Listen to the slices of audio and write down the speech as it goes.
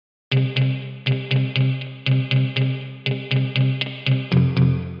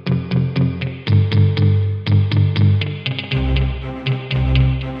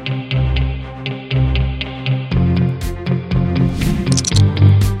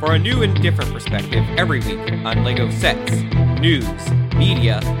for a new and different perspective every week on LEGO sets, news,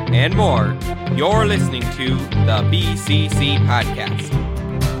 media, and more. You're listening to the BCC Podcast.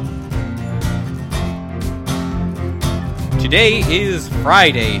 Today is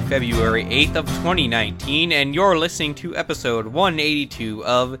Friday, February 8th of 2019, and you're listening to episode 182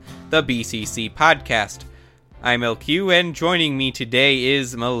 of the BCC Podcast. I'm LQ, and joining me today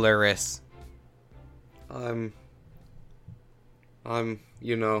is Maluris. I'm,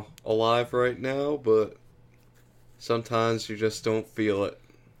 alive right now, but sometimes you just don't feel it.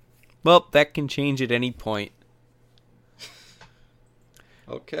 Well, that can change at any point.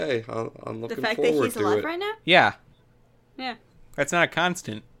 Okay, I'm looking forward to it. The fact that he's alive right now? Yeah. Yeah. That's not a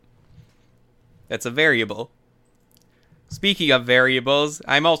constant. That's a variable. Speaking of variables,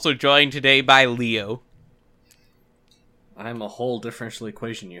 I'm also joined today by Leo. I'm a whole differential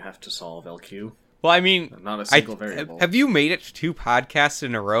equation you have to solve, LQ. Well, I mean, not a single variable. Have you made it to 2 podcasts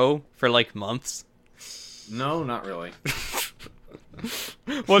in a row for, months? No, not really.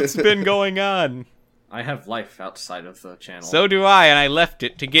 What's been going on? I have life outside of the channel. So do I, and I left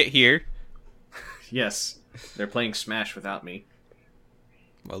it to get here. Yes, they're playing Smash without me.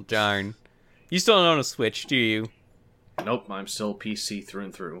 Well, darn. You still don't own a Switch, do you? Nope, I'm still PC through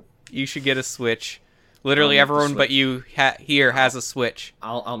and through. You should get a Switch. Literally everyone but you here has a Switch.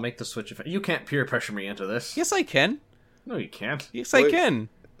 I'll make the Switch. You can't peer pressure me into this. Yes, I can. No, you can't. Yes, I can.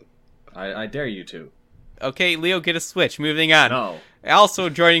 I dare you to. Okay, Leo, get a Switch. Moving on. No. Also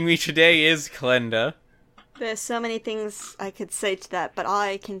joining me today is Glenda. There's so many things I could say to that, but all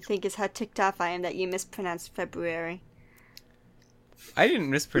I can think is how ticked off I am that you mispronounced February. I didn't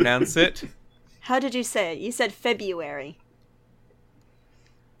mispronounce it. How did you say it? You said February.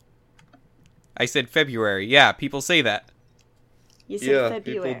 I said February. Yeah, people say that. You said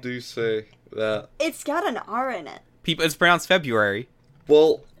February. People do say that. It's got an R in it. It's pronounced February.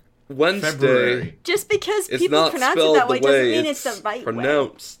 Well, Wednesday. February. Just because it's people not pronounce it spelled that way the doesn't way mean it's the right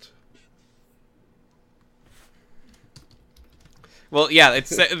pronounced. Well, yeah,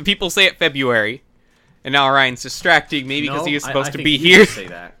 people say it February, and now Ryan's distracting me because he is supposed to be here. You say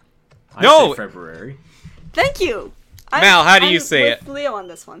that. I No! say February. way. Thank you. Mal, how do you say I'm with Leo on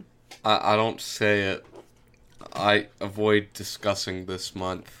this one. I don't say it. I avoid discussing this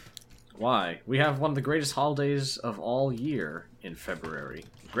month. Why? We have one of the greatest holidays of all year in February.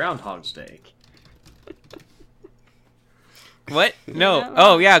 Groundhog's Day. What? No. Yeah.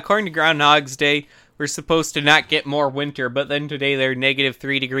 Oh, yeah, according to Groundhog's Day, we're supposed to not get more winter, but then today they're negative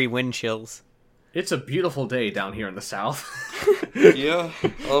 3-degree wind chills. It's a beautiful day down here in the south. Yeah,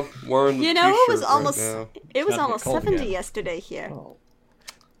 I'm wearing the You know, it was t-shirt almost right now. it was gonna get almost cold 70 again. yesterday here. Oh.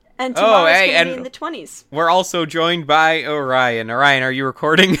 And tomorrow's hey, going to be and- in the 20s. We're also joined by Orion. Orion, are you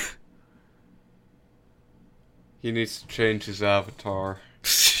recording? He needs to change his avatar.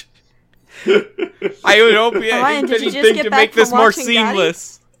 I would hope you Orion, if did you just anything get to back make this from more watching Gotti?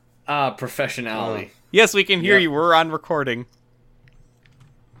 seamless. Professionality. Yes, we can hear Yep. you. We're on recording.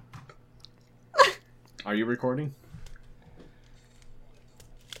 Are you recording?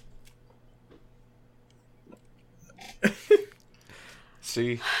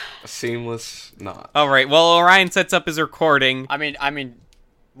 See? A seamless knot. All right. Well, Orion sets up his recording. I mean,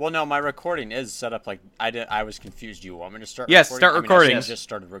 well, no, my recording is set up like I was confused. You want me to start? Yes, recording? start recording. I just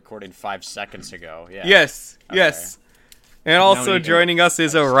started recording 5 seconds ago. Yeah. Yes. Okay. Yes. And also we need to- joining us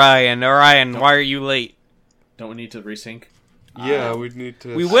is Orion. Orion, why are you late? Don't we need to resync? Yeah, we'd need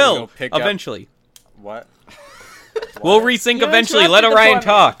to... We go will pick up- eventually. What? We'll resync You eventually. interrupted Let the Orion format.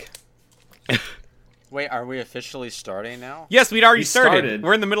 talk. Wait, are we officially starting now? Yes, we'd already We started. started.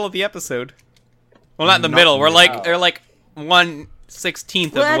 We're in the middle of the episode. Well, not in the Not middle. We're now. they're like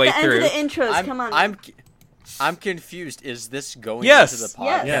 1/16 We're of the at way the end through. of the intros. Come on. I'm confused. Is this going Yes. into the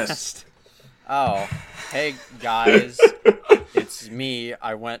podcast? Yes. Oh, hey guys, it's me.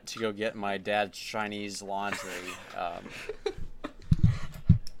 I went to go get my dad's Chinese laundry.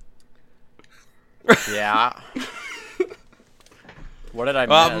 Yeah. What did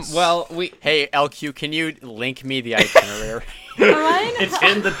I miss? Well, we Hey, LQ, can you link me the itinerary? Orion, It's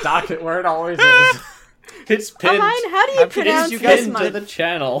in the docket where it always is. It's pinned. Orion, how do you pronounce you this pinned to month? the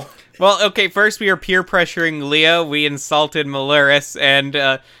channel. Well, okay, first we are peer pressuring Leo, we insulted Maluris, and,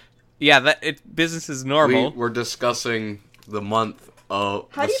 business is normal. We're discussing the month of...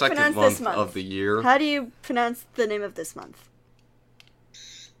 How the do you second pronounce month this month? of the year. How do you pronounce the name of this month?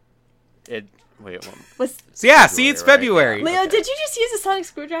 Wait, So yeah, see, it's February, February. right? Leo, did you just use a sonic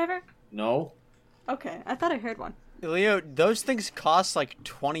screwdriver? No. Okay, I thought I heard one. Leo, those things cost like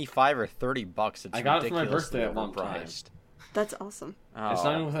 $25 or $30. It's I got it for my ridiculously birthday at one time. overpriced. That's awesome. Oh. It's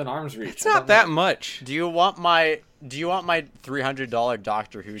not even within arm's reach. It's not that much. Do you want my Do you want my $300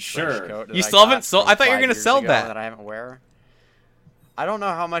 Doctor Who trench coat? That You I still haven't got sold? from I thought you were 5 gonna years sell ago that. I haven't wear. I don't know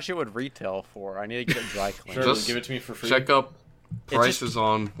how much it would retail for. I need to get it dry cleaned. Sure, Just give it to me for free. check up prices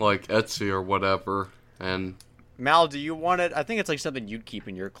on like Etsy or whatever, and Mal, do you want it? I think it's like something you'd keep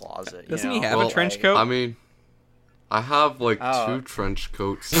in your closet. Doesn't you he know? have a trench Like- coat? I mean, I have like Oh. 2 trench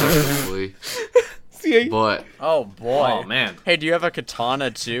coats technically, See? but Oh boy. Oh man. Hey, do you have a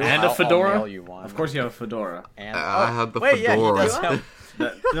katana too? And a I'll fedora? mail you one. Of course you have a fedora. And, I had the wait, yeah, he fedora. does have.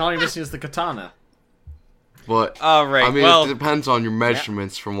 Then all you're missing is the katana. but All right. I mean, well, it depends on your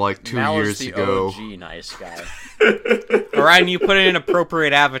measurements from like 2 Mal years is the ago. OG nice guy. Orion, you put an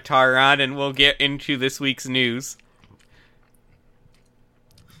appropriate avatar on, and we'll get into this week's news.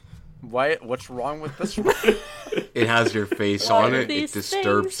 What's wrong with this one? It has your face One on of it. It these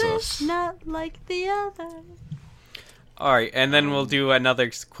disturbs things us. is not like the other. All right, and then we'll do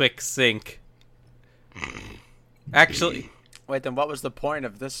another quick sync. Actually, Wait, then what was the point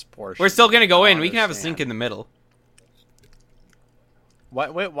of this portion? we're still gonna go I in. don't We can have a understand. sync in the middle. Wait,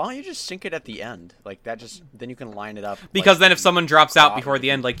 why don't you just sync it at the end? Like that just then you can line it up. Because like, then if someone drops out off before of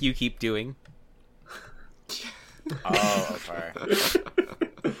the end, like you keep doing. Oh, okay.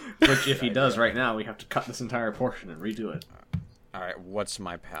 Which if he does right now, we have to cut this entire portion and redo it. All right, what's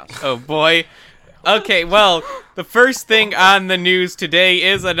my pass? Oh boy. Okay, well, the first thing on the news today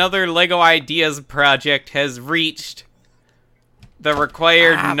is another LEGO Ideas project has reached the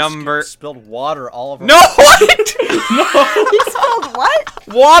required number. Spilled water all over. No, what? He spelled what?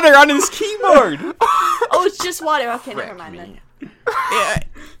 Water on his keyboard. Oh, it's just water. Okay, never Frick mind me. then.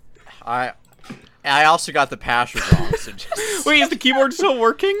 Yeah, I also got the password wrong. So just Wait, is the keyboard still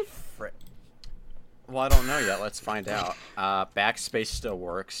working? frick. Well, I don't know yet. Let's find out. Backspace still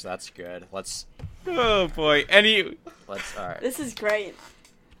works. That's good. Let's. Oh boy. All right. This is great.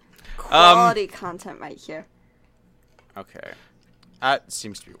 Quality content right here. Okay. That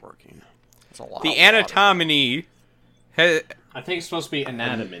seems to be working. That's a lot. The of water. anatomy. I think it's supposed to be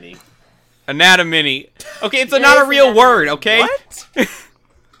anatomy. Anatomy. Okay, it's It not a is real anatomy. word, okay? What?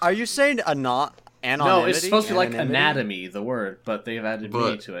 Are you saying anonymity? No, it's supposed to be like Anonymity? anatomy, the word, but they've added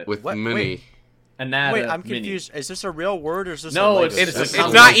mini But to it. with What? mini, Wait. Anatomy. Wait, I'm confused. Is this a real word or is this No, a it's- Lego It's, set? It's it's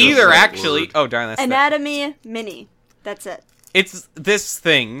a not Lego either, set actually. word. Oh, darn, that's that. Anatomy mini. That's it. It's this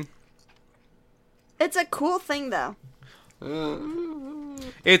thing. It's a cool thing though.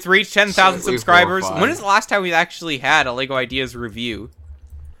 It's reached 10,000 Slightly subscribers. horrifying. When is the last time we actually had a LEGO Ideas review?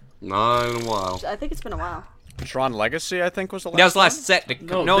 not in a while. I think it's been a while. Tron Legacy, I think, was the last That was the one? last set to come.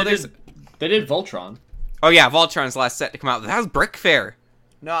 No, No, they there's. they did Voltron. Oh yeah, Voltron's last set to come out. That was Brick Fair.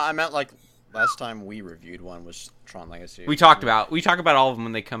 No, I meant like last time we reviewed one was Tron Legacy. We talk about all of them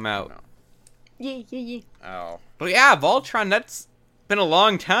when they come out. No. Yeah. Oh. But yeah, Voltron. That's been a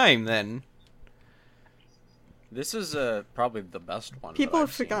long time then. This is probably the best one. People that have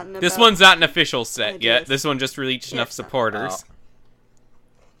I've seen. forgotten about This one's not an official set Ideas. yet. This one just reached Yeah, enough it's not. supporters.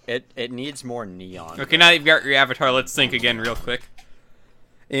 It needs more neon. Okay, now that you've got your avatar, let's sync again real quick.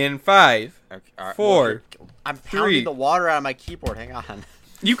 In 5. Okay, all right, 4, well, I'm 3. pounding the water out of my keyboard. Hang on.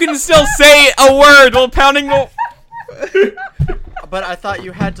 You can still say a word while pounding the. But I thought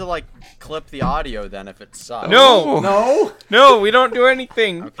you had to like clip the audio then if it sucks. No, No. no, we don't do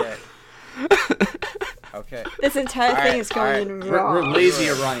anything. Okay. Okay. This entire Alright, thing is going in We're wrong. lazy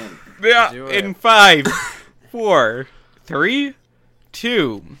Orion. Yeah, Do it. in 5, 4, 3,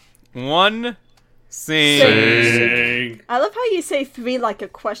 2, 1, sing. Sing. I love how you say 3 like a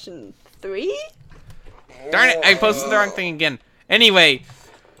question. 3? Darn it, I posted the wrong thing again. Anyway,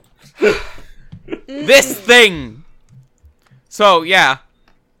 this thing. So, yeah.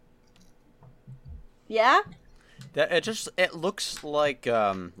 Yeah? It looks like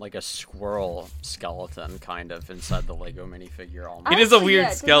a squirrel skeleton kind of inside the Lego minifigure almost. It is a Actually, weird yeah, it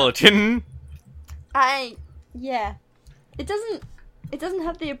doesn't- skeleton. Yeah. It doesn't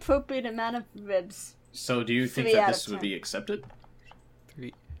have the appropriate amount of ribs. So do you think 3 that out this of would 10. be accepted?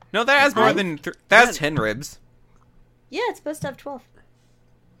 No, that has more than... that has 10 ribs. Yeah, it's supposed to have 12.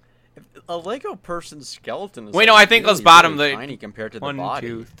 A Lego person's skeleton is Wait, no, I think really, those bottom, really the- tiny compared to the 1, body.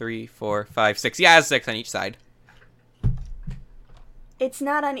 2, 3, 4, 5, 6. Yeah, it has 6 on each side. It's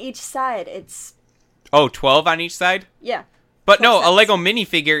not on each side. It's... Oh, 12 on each side? Yeah. But no, 12 a sets. Lego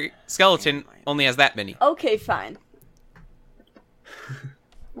minifigure skeleton only has that many. Okay, fine.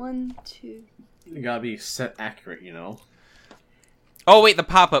 1, 2... You gotta be set accurate, you know. Oh, wait, the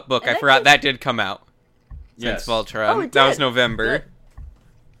pop-up book. And I I forgot think- that did come out. Yes. Since Voltron. Oh, it That was did. November. Good.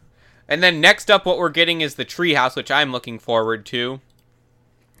 And then next up, what we're getting is the Treehouse, which I'm looking forward to.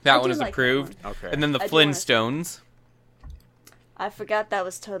 That I one do is like that approved. one. Okay. And then the I do wanna see Flintstones. I forgot that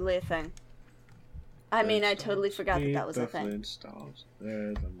was totally a thing. I mean, I totally forgot that was a thing.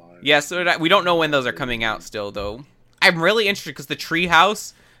 Yeah, so we don't know when those are coming out still, though. I'm really interested because the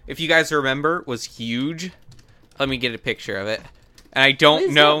treehouse, if you guys remember, was huge. Let me get a picture of it. And I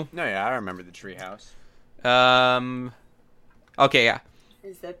don't know. No, yeah, I remember the treehouse. Okay, yeah.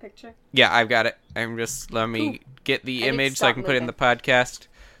 Is there a picture? Yeah, I've got it. Let me get the image so I can put it in the moving. podcast.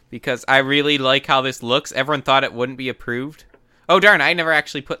 Because I really like how this looks. Everyone thought it wouldn't be approved. Oh, darn, I never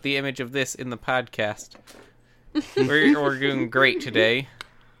actually put the image of this in the podcast. We're doing great today.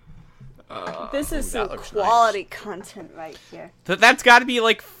 This is that some looks quality content right here. That's got to be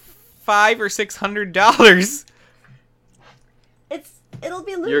like $500 or $600. It'll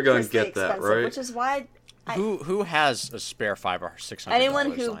be ludicrously You're gonna get that, expensive, right? which is why Who has a spare $500 or $600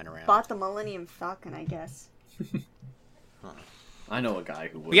 anyone who lying around? bought the Millennium Falcon, I guess. I know a guy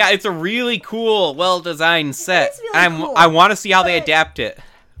who would. Yeah, it's a really cool, well-designed set. It's really cool, I want to see how they but- adapt it.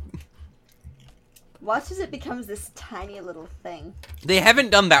 Watch as it becomes this tiny little thing. They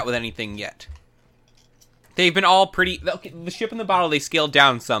haven't done that with anything yet. They've been all pretty... Okay, the ship in the bottle, they scaled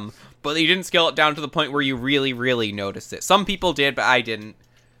down some, but they didn't scale it down to the point where you really, really notice it. Some people did, but I didn't.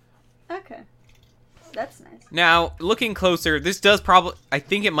 Okay. That's nice. Now, looking closer, this does probably... I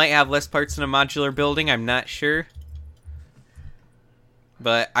think it might have less parts than a modular building, I'm not sure.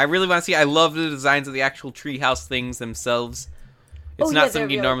 But I really want to see... I love the designs of the actual treehouse things themselves. It's Oh, not yeah, they're something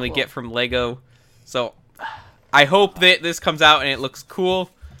you really normally cool. get from Lego. So, I hope that this comes out and it looks cool.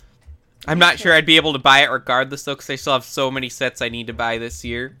 I'm not sure I'd be able to buy it regardless, though, because I still have so many sets I need to buy this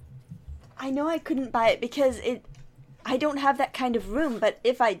year. I know I couldn't buy it because I don't have that kind of room, but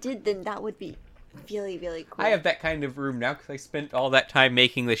if I did, then that would be really, really cool. I have that kind of room now because I spent all that time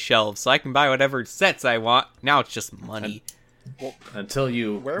making the shelves, so I can buy whatever sets I want. Now it's just money. Until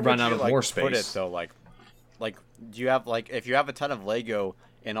you Where run would out you, of like, more put it space. though? Like, do you have if you have a ton of Lego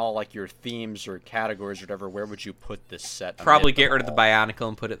in all like your themes or categories or whatever? Where would you put this set? Probably amid get them rid of the all? Bionicle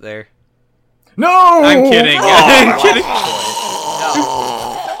and put it there. No! I'm kidding. I'm kidding.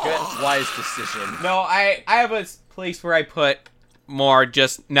 Good, wise decision. No, I have a place where I put more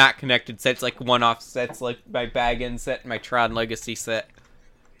just not connected sets, like one-off sets, like my Bag-In set and my Tron Legacy set.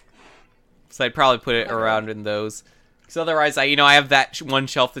 So I'd probably put it around in those. Because otherwise, I have that one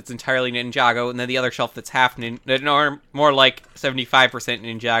shelf that's entirely Ninjago, and then the other shelf that's half or more like 75%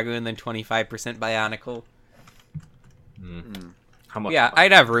 Ninjago, and then 25% Bionicle. How much? Yeah,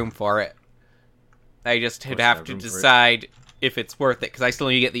 I'd have room for it. I just would course, have have to room for it. decide if it's worth it, because I still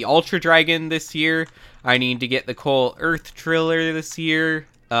need to get the Ultra Dragon this year. I need to get the Coal Earth Triller this year.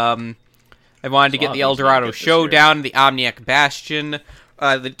 I wanted to get lot the of El things you Dorado get this Showdown, the Omniac Bastion,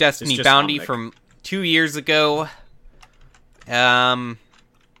 the Destiny just Bounty Omnic. from 2 years ago. Wait,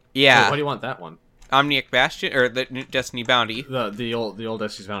 Yeah, why do you want that one? Omniac Bastion, or the Destiny Bounty. The old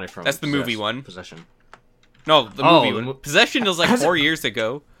Destiny's Bounty from. That's the movie one. Possession. No, the Oh, movie the one. mo- Possession was like Has it- 4 years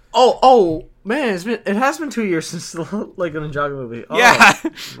ago. Oh man, it has been 2 years since the Lego Ninjago movie. Oh, Yeah.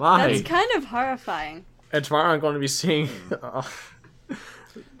 my. That's kind of horrifying. And tomorrow I'm going to be seeing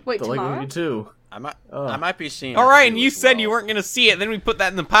Wait, the Lego tomorrow? movie too. I might be seeing. All it right, too and you as said well. you weren't going to see it, then we put that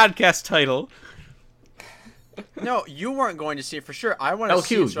in the podcast title. No, you weren't going to see it for sure. I want to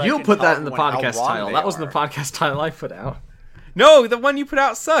see LQ, it so I you can put that tell in the everyone how podcast wrong title. they That wasn't the are. podcast title I put out. No, the one you put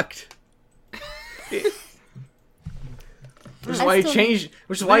out sucked. Which is I why you still-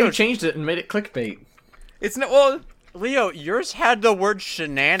 changed it and made it clickbait. It's not well. Leo, yours had the word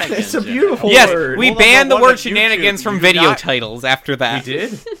shenanigans. It's a in it. beautiful Yes, word. we Hold on, banned the one word on shenanigans YouTube, from you video not- titles after that. We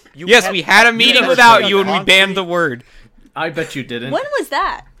did? You Yes, kept- we had a meeting never without said you and we concrete- banned the word. I bet you didn't. When was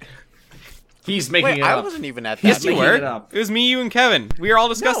that? He's making Wait, it I up. wasn't even at that. Yes, you making were. it up. It was me, you, and Kevin. We were all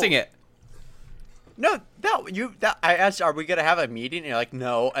discussing No. it. No, I asked, are we gonna have a meeting? And you're like,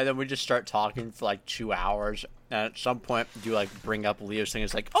 no. And then we just start talking for like 2 hours. And at some point, you like bring up Leo's thing.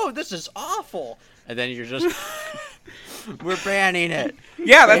 It's like, oh, this is awful. And then you're just, we're banning it.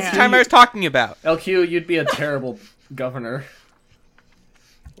 Yeah, that's Yeah. the time I was talking about. LQ, you'd be a terrible governor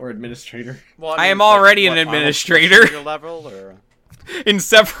or administrator. Well, I am already an administrator. Your level or In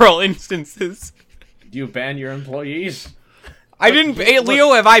several instances. Do you ban your employees? I didn't. Hey,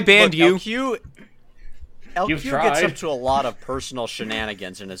 Leo, have I banned you? LQ You've gets tried. up to a lot of personal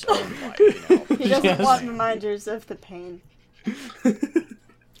shenanigans in his own life. You know? He doesn't Yes. want reminders of the pain.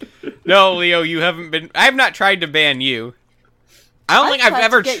 No, Leo, you haven't been. I have not tried to ban you. I don't think I've tried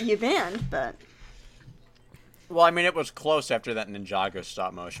ever. to get you banned, but Well, I mean, it was close after that Ninjago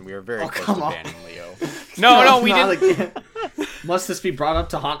stop motion. We were very close come to on. banning Leo. No, we Not didn't. again. Must this be brought up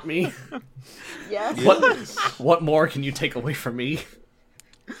to haunt me? yes. What more can you take away from me?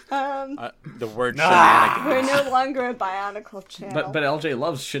 The word Ah. shenanigans. We're no longer a Bionicle channel. But LJ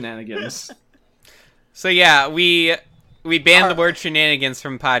loves shenanigans. So yeah, we banned the word shenanigans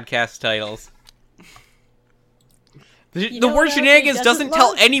from podcast titles. The word shenanigans doesn't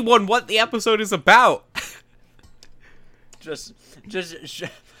tell anyone what the episode is about. Just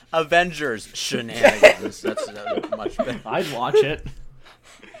Avengers shenanigans. That's much better. I'd watch it.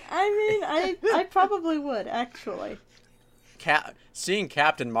 I mean, I probably would, actually. Seeing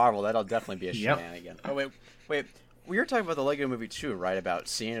Captain Marvel, that'll definitely be a Yep. shenanigan. Oh, wait. We were talking about the Lego Movie 2, right? About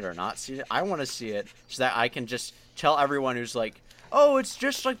seeing it or not seeing it. I want to see it so that I can just tell everyone who's like, oh, it's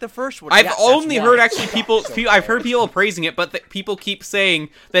just like the first one. I've only heard actually I've heard people praising it, but people keep saying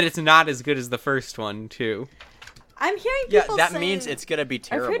that it's not as good as the first one, too. I'm hearing people that saying, means it's gonna be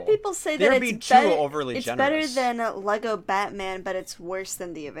terrible. I've heard people say They're that being it's too overly it's generous. better than Lego Batman, but it's worse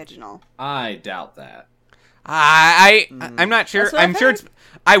than the original. I doubt that. I'm not sure. That's what I'm I've sure heard.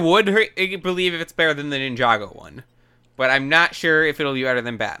 I would believe if it's better than the Ninjago one, but I'm not sure if it'll be better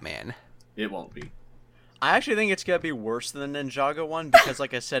than Batman. It won't be. I actually think it's gonna be worse than the Ninjago one because,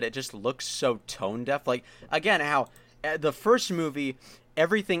 like I said, it just looks so tone deaf. Like again, how the first movie,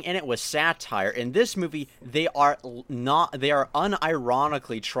 everything in it was satire. In this movie, they are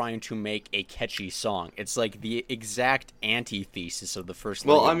unironically trying to make a catchy song. It's like the exact antithesis of the first.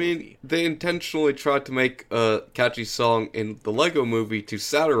 Well, Lego I mean, movie. they intentionally tried to make a catchy song in the Lego Movie to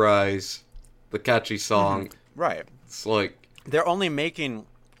satirize the catchy song. Right? It's like, They're only making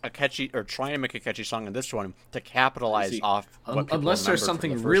a catchy or trying to make a catchy song in this one to capitalize See, off. What people unless there's remember from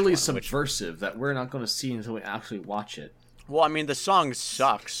something the first really one, which- subversive that we're not going to see until we actually watch it. Well, I mean, the song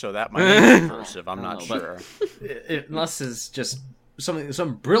sucks, so that might be subversive. I'm not know, sure. Unless it's just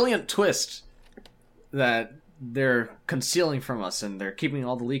some brilliant twist that they're concealing from us and they're keeping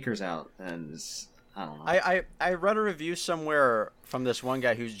all the leakers out, and I don't know. I read a review somewhere from this one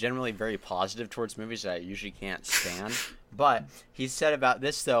guy who's generally very positive towards movies that I usually can't stand. But he said about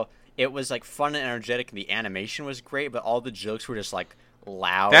this, though, it was like fun and energetic and the animation was great, but all the jokes were just like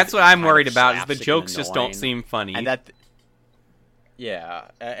loud. That's what and I'm kind worried of about. Is the slapstick jokes and just don't annoying. seem funny. And that, yeah,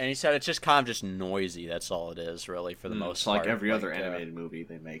 and he said it's just kind of just noisy. That's all it is, really, for the most It's part. like every other animated movie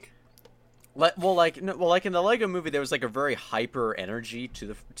they make. Like in the Lego Movie, there was like a very hyper energy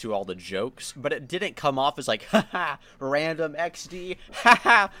to all the jokes, but it didn't come off as like, haha, random XD,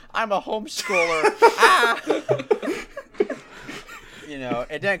 haha, I'm a homeschooler, ah. You know,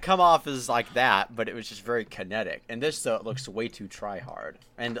 it didn't come off as like that, but it was just very kinetic. And this, though, it looks way too try hard.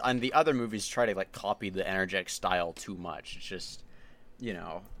 And the other movies try to like copy the energetic style too much. It's just, you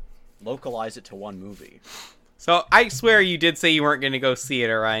know, localize it to one movie. So I swear you did say you weren't going to go see it,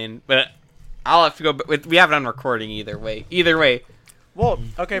 Orion, but I'll have to go. We have it on recording either way. Either way. Well,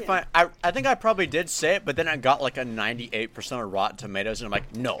 okay, fine. I think I probably did say it, but then I got like a 98% of Rotten Tomatoes, and I'm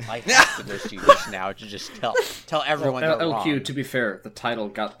like, no, I have to go see this now to just tell everyone they're LQ, wrong. to be fair, the title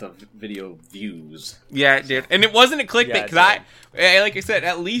got the video views. Yeah, it did. And it wasn't a clickbait, Yeah, it because like I said,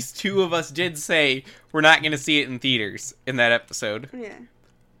 at least two of us did say we're not going to see it in theaters in that episode. Yeah.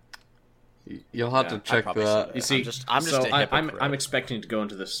 you'll have Yeah, to I check probably said that. it. You see, I'm just a hypocrite. I'm expecting to go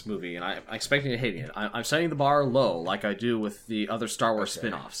into this movie, and I'm expecting to hate it. I'm setting the bar low, like I do with the other Star Wars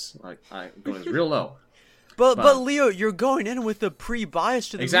spin-offs. Like I'm going real low. But Leo, you're going in with a pre-bias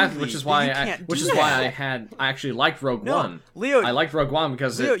to the Exactly, movie. which is why You can't do I actually liked Rogue No, One. Leo, I liked Rogue One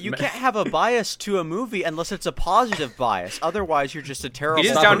because Leo, you can't have a bias to a movie unless it's a positive bias. Otherwise, you're just a terrible. It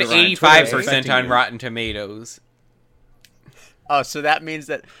is Stop down it, to Orion. 85% Twitter on is Rotten Tomatoes. Oh, so that means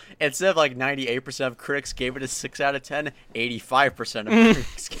that instead of like 98% of critics gave it a 6 out of 10, 85% of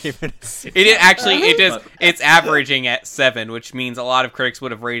critics gave it a 6. It is actually, it is, But- it's averaging at 7, which means a lot of critics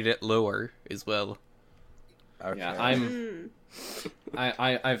would have rated it lower as well. Okay. Yeah,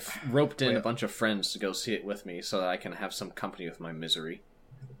 I've roped in a bunch of friends to go see it with me so that I can have some company with my misery.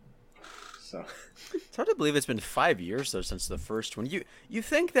 So It's hard to believe it's been 5 years though since the first one. You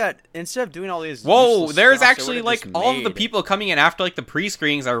think that instead of doing all these Whoa, useless there's stuff, they actually, would've like, just all of the made- people coming in after, like, the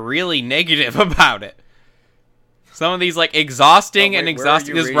pre-screenings are really negative about it. Some of these, like, exhausting Oh, and wait, where are exhausting.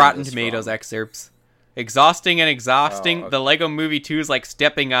 you There's reading Rotten this Tomatoes from? excerpts. Exhausting and exhausting. Oh, okay. The Lego Movie 2 is like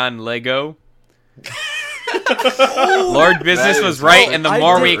stepping on Lego. Lord Business That was is right, right. and the I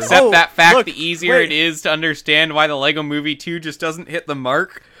more did- we accept oh, that fact, look, the easier wait. it is to understand why the Lego Movie 2 just doesn't hit the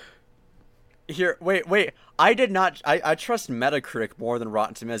mark. Here, wait. I did not. I trust Metacritic more than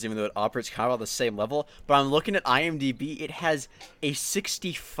Rotten Tomatoes, even though it operates kind of on the same level. But I'm looking at IMDb. It has a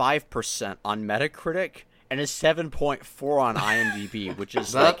 65% on Metacritic and a 7.4 on IMDb, which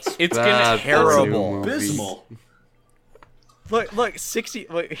is like That's It's bad gonna- for a new terrible. movie. abysmal. look 60.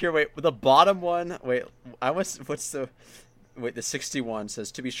 Wait, here, wait. The bottom one. Wait, the 61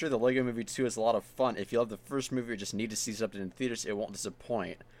 says, to be sure, the Lego Movie 2 is a lot of fun. If you love the first movie or just need to see something in theaters, it won't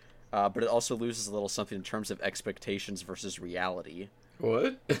disappoint. but it also loses a little something in terms of expectations versus reality.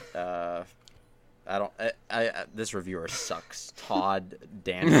 What? This reviewer sucks. Todd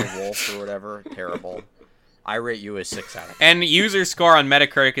Daniel Wolf or whatever. Terrible. I rate you a 6 out of 10. And user score on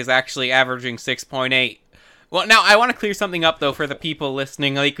Metacritic is actually averaging 6.8. Well, now, I want to clear something up, though, for the people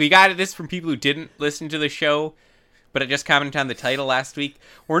listening. Like, we got this from people who didn't listen to the show, but it just commented on the title last week.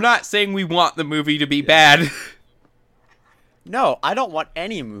 We're not saying we want the movie to be bad. No, I don't want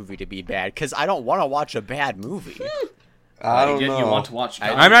any movie to be bad, because I don't want to watch a bad movie. I don't know. You want to watch?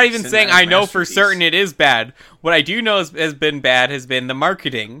 I'm not even saying I know for certain it is bad. What I do know has been bad has been the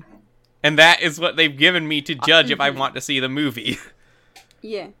marketing. And that is what they've given me to judge if I want to see the movie.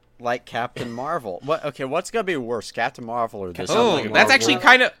 Yeah. Like Captain Marvel. What? Okay, what's gonna be worse, Captain Marvel or this? That's actually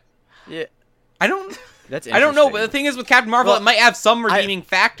kind of... Yeah. I don't That's know, but the interesting. thing is with Captain Marvel, it might have some redeeming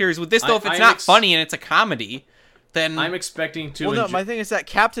factors. With this, though, if it's not funny and it's a comedy, then... I'm expecting to... Well, no, my thing is that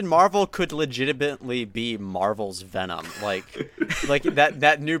Captain Marvel could legitimately be Marvel's Venom. Like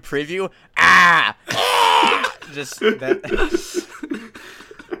that new preview. Just that...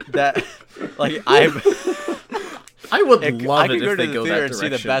 that... Like, I would love I it could go if to they the go theater that and see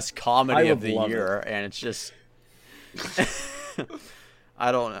direction. the best comedy of the love year, and it's just...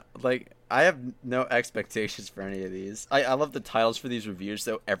 I don't know. Like, I have no expectations for any of these. I love the titles for these reviews,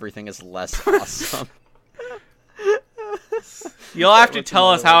 though everything is less awesome. You'll have to tell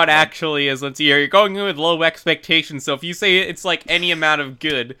us how it actually is once you're going in with low expectations. So if you say it's like any amount of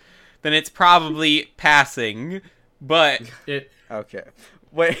good, then it's probably passing. But... Okay.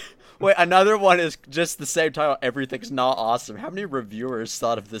 Wait, another one is just the same title, Everything's Not Awesome. How many reviewers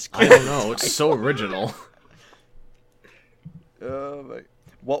thought of this? I don't know. It's so original.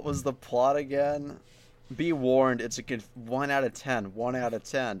 What was the plot again? Be warned, it's a good 1 out of 10. 1 out of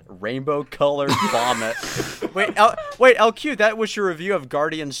 10. Rainbow colored vomit. Wait, LQ, that was your review of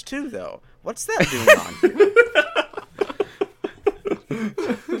Guardians 2, though. What's that doing on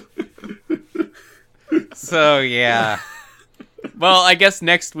here? So, yeah. Well, I guess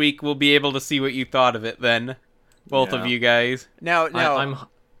next week we'll be able to see what you thought of it then. Both of you guys. Now, I'm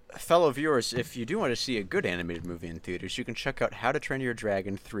fellow viewers, if you do want to see a good animated movie in theaters, you can check out How to Train Your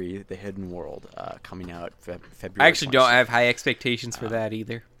Dragon 3: The Hidden World, coming out February. I actually 26th. don't have high expectations for that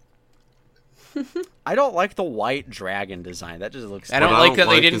either. I don't like the white dragon design. That just looks... I don't like that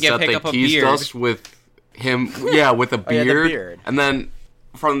they didn't is get that pick they up a teased beard. us with him, with a yeah, the beard, beard. and then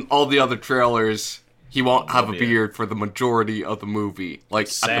from all the other trailers, he won't have a beard. beard for the majority of the movie. Like,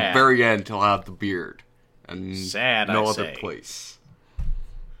 at Sad. the very end, he'll have the beard. And Sad, no I other say. place.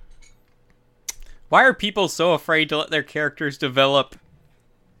 Why are people so afraid to let their characters develop?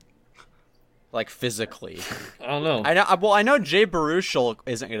 like physically. I don't know. I know. Well, I know Jay Baruchel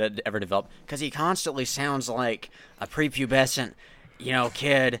isn't going to ever develop because he constantly sounds like a prepubescent,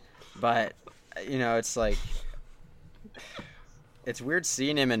 kid. But it's like it's weird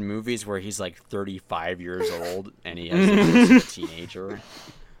seeing him in movies where he's like 35 years old and he has a teenager.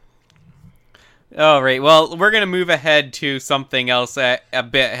 All right, well, we're going to move ahead to something else a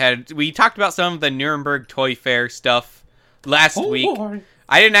bit ahead. We talked about some of the Nuremberg Toy Fair stuff last week. Boy.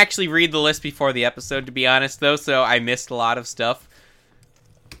 I didn't actually read the list before the episode, to be honest, though, so I missed a lot of stuff.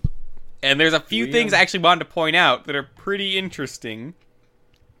 And there's a few things I actually wanted to point out that are pretty interesting.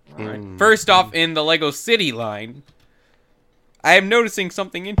 First off, in the Lego City line, I am noticing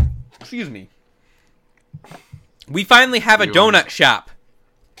something excuse me. We finally have a donut shop.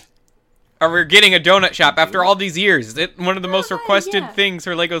 Or we're getting a donut shop after all these years. It's one of the most requested things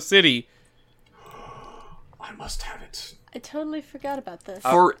for Lego City. I must have it. I totally forgot about this.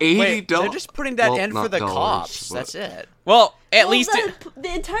 For $80, Wait, they're just putting that in for not the dollars, cops. but- That's it. Well, at Well, least...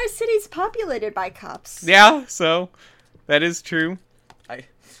 the entire city's populated by cops. yeah, so that is true.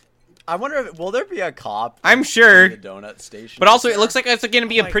 I wonder if will there be a cop? I'm sure. in the donut station. But also, it looks like it's going to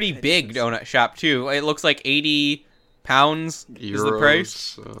be a my pretty big goodness. donut shop, too. It looks like 80 pounds is the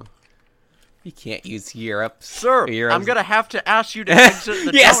price. You can't use Europe. Sir, Euros. I'm gonna have to ask you to exit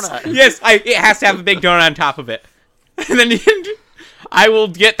the yes, donut. yes, it has to have a big donut on top of it. And then I will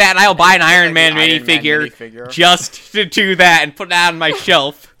get that, and I'll buy an Iron Man minifigure just to do that and put it on my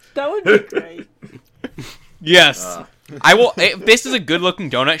shelf. That would be great. Yes, I will. If this is a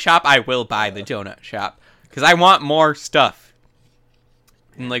good-looking donut shop, I will buy the donut shop because I want more stuff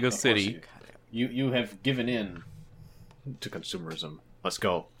in Lego City. You have given in to consumerism. Let's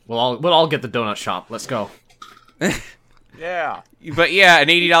go. We'll all get the donut shop. Let's go. Yeah. But yeah, an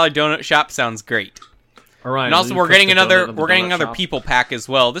 $80 donut shop sounds great. All right. And also, we're getting another people pack as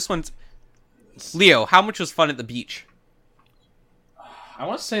well. This one's Leo. How much was fun at the beach? I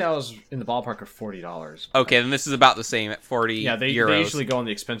want to say I was in the ballpark of $40. Okay, then this is about the same at 40 Yeah, they euros. usually go on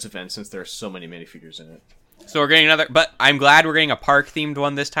the expensive end since there are so many minifigures in it. So we're getting another, but I'm glad we're getting a park-themed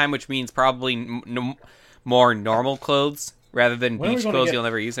one this time, which means probably more normal clothes rather than beach clothes you'll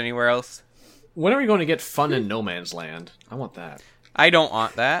never use anywhere else. When are we going to get fun in No Man's Land? I want that. I don't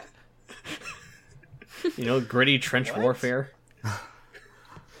want that. You know, gritty trench warfare.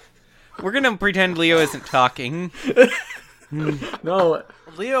 We're gonna pretend Leo isn't talking. No,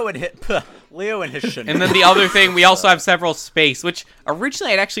 Leo and his shenanigans. And then the other thing, we also have several space, which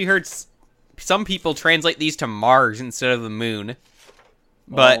originally I'd actually heard some people translate these to Mars instead of the moon.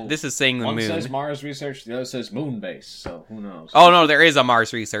 But Well, this is saying the one moon. says Mars research, the other says moon base. So who knows? Oh no, there is a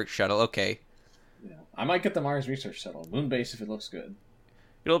Mars research shuttle. Okay. Yeah. I might get the Mars research shuttle. Moon base if it looks good.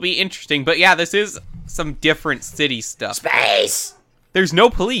 It'll be interesting, but yeah, this is some different city stuff. Space! There's no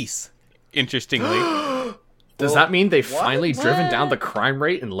police, interestingly. Does that mean they've finally driven down the crime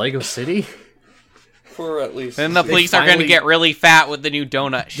rate in Lego City? For at least. Then the police are going to get really fat with the new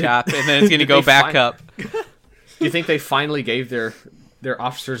donut shop, and then it's going to go back up. Do you think they finally gave their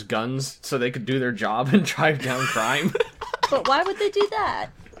officers guns so they could do their job and drive down crime? But why would they do that?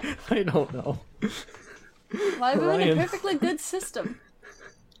 I don't know. Why ruin Ryan. a perfectly good system?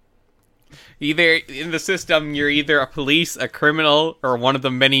 Either in the system, you're either a police, a criminal, or one of the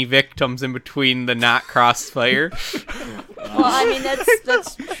many victims in between the not crossfire. Well, I mean,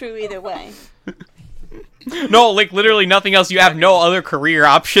 that's true either way. No, like literally nothing else. You have no other career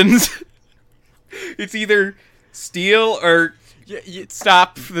options. It's either steal or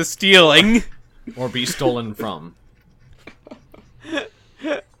stop the stealing. Or be stolen from.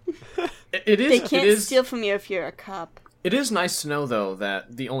 It is. They can't it is, steal from you if you're a cop. It is nice to know, though,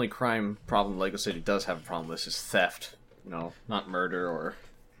 that the only crime problem Lego City does have a problem with is theft. You know, not murder or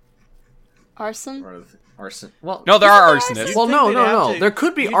Arson? arson. Well, No, there are arsonists. Well, no. There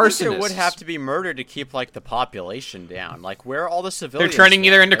could be you'd arsonists. think there would have to be murder to keep like the population down. Like, where are all the They're civilians? turning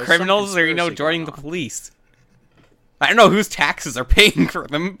either into There's some criminals or, conspiracy joining the going on. police. I don't know whose taxes are paying for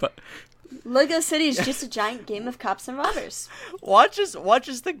them, but... Lego City is just a giant game of cops and robbers. Watch as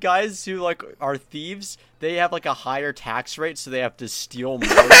the guys who like are thieves. They have like a higher tax rate, so they have to steal more to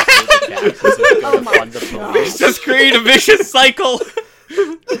pay the taxes. Oh my fund the police. Just create a vicious cycle!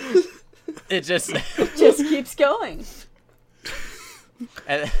 It just It just keeps going.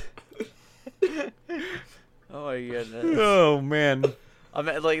 and, oh my goodness. Oh, man. I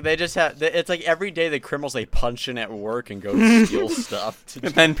mean, like they just have. It's like every day the criminals they punch in at work and go steal stuff.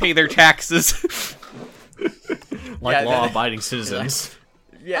 And then pay their taxes. like Yeah, law-abiding citizens.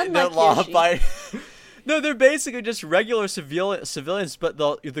 Yeah, Unlike they're law Yoshi. abiding. No, they're basically just regular civilians, but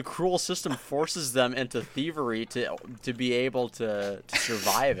the cruel system forces them into thievery to be able to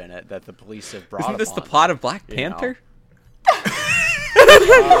survive in it. That the police have brought. Isn't this the upon plot of Black you know. Panther?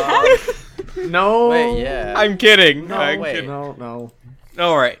 No. Wait, yeah. I'm kidding. No, I'm wait. kidding. No.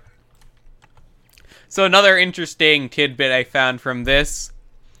 Alright. So another interesting tidbit I found from this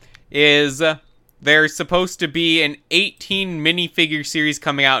is there's supposed to be an 18 minifigure series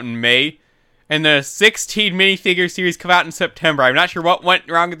coming out in May, and a 16 minifigure series come out in September. I'm not sure what went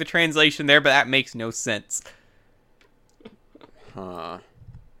wrong with the translation there, but that makes no sense. Huh.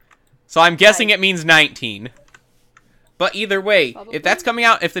 So I'm guessing it means 19. But either way, Probably. if that's coming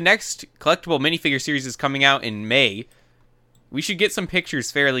out, if the next collectible minifigure series is coming out in May, we should get some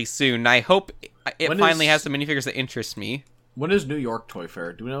pictures fairly soon. I hope it When finally is- has some minifigures that interest me. When is New York Toy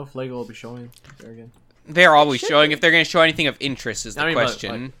Fair? Do we know if Lego will be showing there again? They're always should showing. be. If they're going to show anything of interest is the but,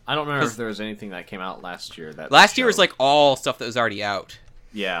 question. like, I don't remember 'Cause if there was anything that came out last year. That Last year was showed. like all stuff that was already out.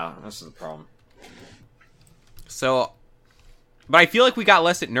 Yeah, this is the problem. So, but I feel like we got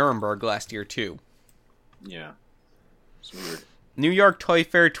less at Nuremberg last year too. Yeah, it's weird. New York Toy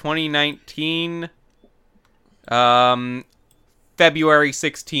Fair 2019, February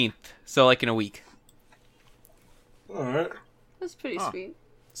 16th. So like in a week. Alright. That's pretty sweet.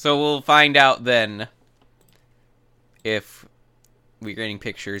 So we'll find out then if we're getting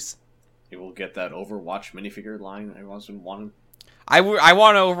pictures. You will get that Overwatch minifigure line that everyone's been wanting. I want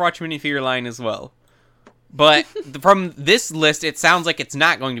an Overwatch minifigure line as well. But from this list, it sounds like it's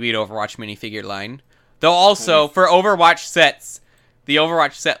not going to be an Overwatch minifigure line. Though also, for Overwatch sets, the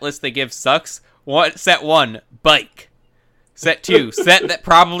Overwatch set list they give sucks. Set 1, Bike. Set 2, set that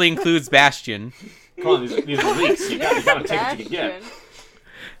probably includes Bastion. Come on, these are leaks. You gotta take what you can get.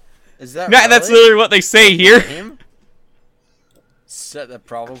 Is that Yeah, that's really literally what they say here. name? Set that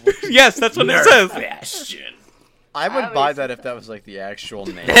probably. Yes, that's what it says. Bastion. I would I buy always that say if that was like the actual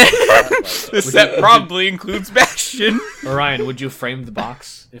name. The set probably includes Bastion. Orion, would you frame the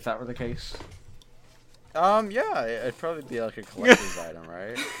box if that were the case? Yeah, it'd probably be like a collector's item,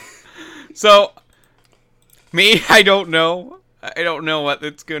 right? So, me, I don't know. I don't know what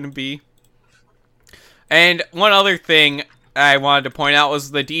it's going to be. And one other thing I wanted to point out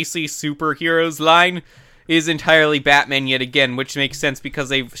was the DC Superheroes line is entirely Batman yet again, which makes sense because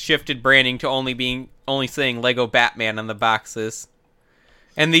they've shifted branding to only saying Lego Batman on the boxes.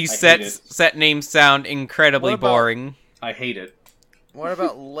 And these set names sound incredibly boring. I hate it. What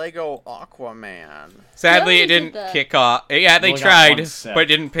about Lego Aquaman? Sadly, Yeah, it they didn't did that. kick off. Yeah, they Only got tried, one set. but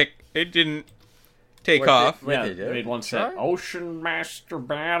it didn't take Wait, off. Wait, Yeah, they did? they made one set. Sorry? Ocean Master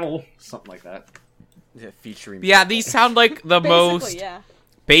Battle. Something like that. Yeah, featuring. Yeah, these sound like the most yeah.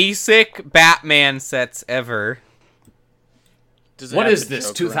 basic Batman sets ever. Does it What have is the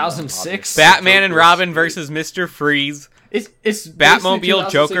this, Joker in them? 2006? Obviously. Batman and Joker's Robin sweet. versus Mr. Freeze. It's Batmobile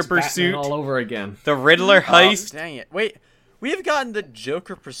basically Joker 2006 Batman Pursuit. all over again. The Riddler Oh, heist. dang it! Wait, we have gotten the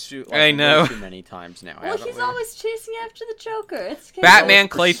Joker pursuit. Like, I know. way too many times now. Well, haven't he's we? always chasing after the Joker. It's Batman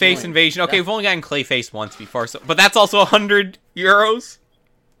always Clayface pursuing. Invasion. Okay, Yeah. we've only gotten Clayface once before, but that's also €100.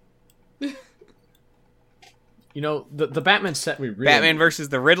 You know, the Batman set we really... Batman versus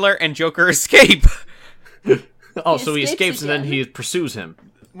the Riddler and Joker Escape. Oh, so he escapes escapes and then again. he pursues him.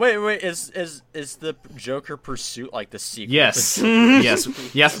 Wait, is the Joker pursuit like the sequel? Yes. to Joker?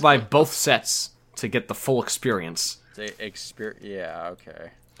 Yes. You have to buy both sets to get the full experience. Yeah.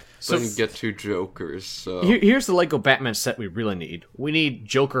 Okay. So you can get 2 Jokers. So Here's the Lego Batman set we really need. We need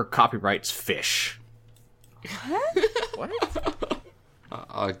Joker copyrights fish. What?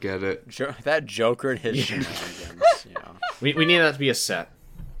 I get it. That Joker and his shenanigans. You know. We need that to be a set.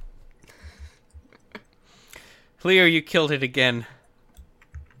 Leo, you killed it again.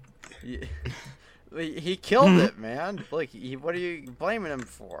 He killed it, man. Like, what are you blaming him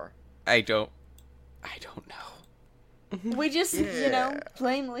for? I don't know. We just,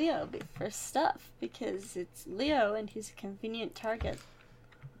 blame Leo for stuff because it's Leo and he's a convenient target.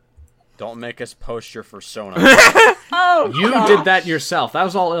 Don't make us post your persona. Oh, You gosh. did that yourself. That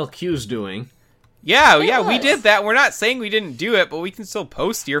was all LQ's doing. Yeah, we was. did that. We're not saying we didn't do it, but we can still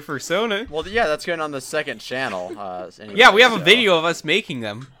post your persona. Well, yeah, that's going on the second channel. Anyway, Yeah, we have a so- video of us making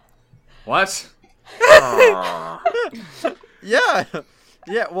them. What? Yeah.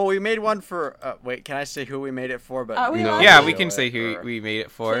 Yeah, well, we made one for... wait, can I say who we made it for? But Are we No. allowed Yeah, to we do can it? say who we made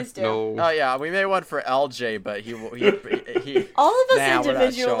it for. Please do. No. Oh, yeah, we made one for LJ, but he All of us Nah, we're not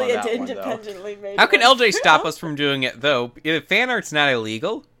individually showing and that one, though. independently made How can one. LJ stop us from doing it, though? If fan art's not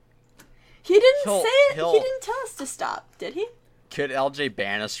illegal? He didn't He'll- say it. he'll- He didn't tell us to stop, did he? Could LJ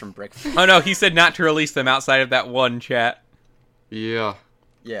ban us from Brickheadz? Oh, no, he said not to release them outside of that one chat. Yeah.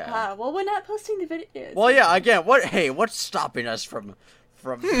 Yeah. Well, we're not posting the videos. Well, yeah, again, what's stopping us from...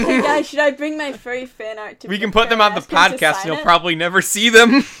 Hey guys, should I bring my furry fan art to? We can put them on the Ask him to podcast, and sign you'll it? probably never see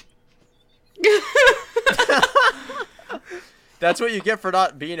them. That's what you get for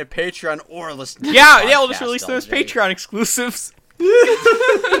not being a Patreon or listening. Yeah, to the yeah, we'll just podcast, release them as LJ. Patreon exclusives.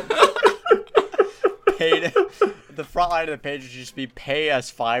 Paid. The front line of the page would just be pay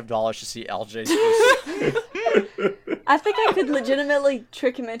us $5 to see LJ's. I think I could legitimately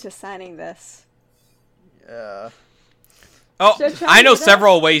trick him into signing this. Oh, Should I try I and know do that?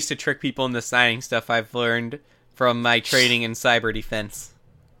 several ways to trick people into signing stuff I've learned from my training in cyber defense.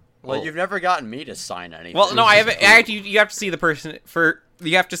 Well, you've never gotten me to sign anything. Well, no, I haven't. You have to see the person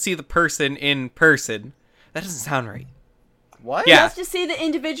you have to see the person in person. That doesn't sound right. What? Yeah. Just to see the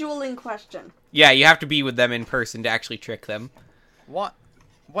individual in question. Yeah, you have to be with them in person to actually trick them. What?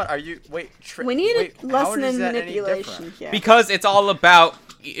 What are you? Wait. We need wait, a how lesson is in that any manipulation different? here. Because it's all about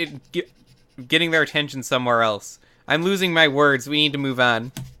getting their attention somewhere else. I'm losing my words. We need to move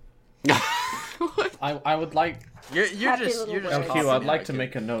on. I would like... You're Happy just little you're just. boys. LQ, coughing I'd now, like to kid.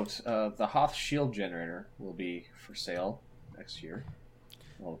 make a note. The Hoth shield generator will be for sale next year.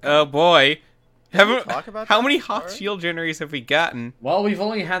 Oh boy. talk about How that? many Hoth Alright. shield generators have we gotten? Well, we've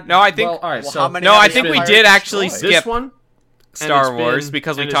only had... No, I think- Well, all right, Well, so how many No, have I the think we Empire did actually destroyed? skip this one... Star and it's Wars been-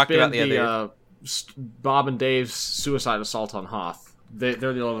 because we and it's talked about been the other. Bob and Dave's suicide assault on Hoth. They're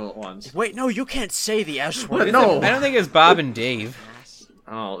the only ones. Wait, no, you can't say the S word. No. I don't think it was Bob and Dave.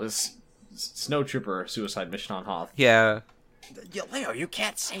 Oh, it's Snow Trooper suicide mission on Hoth. Yeah. Leo, you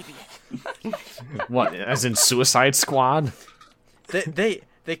can't say the. What? As in Suicide Squad? They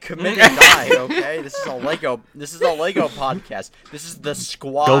commit and die. Okay, this is a Lego podcast. This is the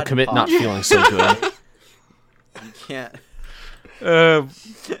squad. Go commit podcast. not feeling so good. You can't. So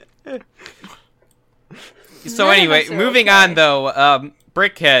None of anyway, us are moving okay. on though.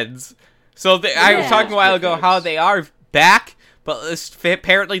 Brickheadz. So I was Yeah. talking a while ago how they are back, but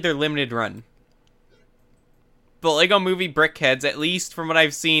apparently they're limited run. The Lego Movie Brickheadz, at least from what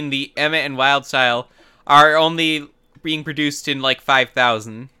I've seen, the Emmett and Wild style, are only being produced in like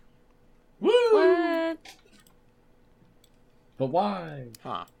 5,000. Woo! What? But why?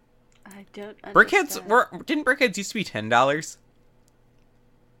 Huh. I don't Brickheadz understand. didn't Brickheadz used to be $10?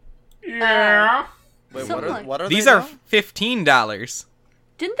 Yeah. Wait, Something what are These they are now? $15.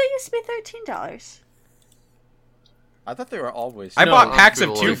 Didn't they used to be $13? I thought they were always. I No, bought I'm packs of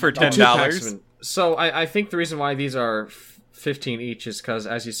good 2 like- for Two Two packs $10. of it. So I think the reason why these are 15 each is because,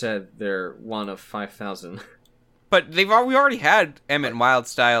 as you said, they're one of 5,000. But we already had Emmett and Wild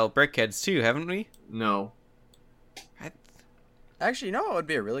style Brickheads too, haven't we? No. Actually, you know what would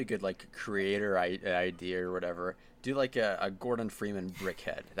be a really good like creator idea or whatever? Do like a Gordon Freeman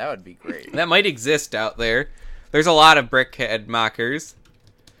Brickhead. That would be great. That might exist out there. There's a lot of Brickhead mockers.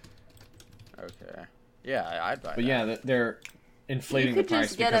 Okay. Yeah, I'd buy But that. yeah, they're You inflating the could price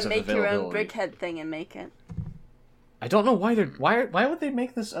just get because a of make your own availability. brickhead thing and make it. I don't know why they're why would they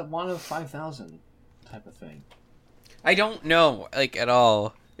make this a one of 5,000 type of thing. I don't know, like, at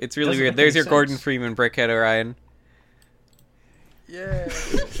all. It's really Doesn't weird. make There's any your Gordon sense. Freeman Brickhead, Orion. Yeah.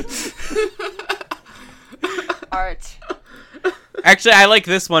 Art. Actually, I like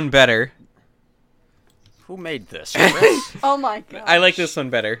this one better. Who made this? Chris? Oh my god. I like this one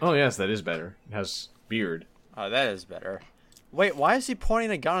better. Oh yes, that is better. It has beard. Oh, that is better. Wait, why is he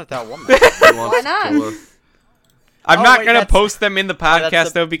pointing a gun at that woman? He wants Why to not? kill her. I'm Oh, not wait, gonna that's- post them in the that's podcast,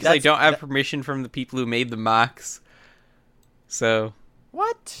 the- though, because I that's- don't have that- permission from the people who made the mocks. So,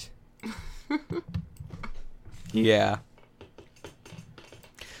 What? yeah.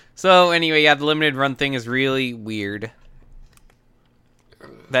 So, anyway, yeah, the limited run thing is really weird.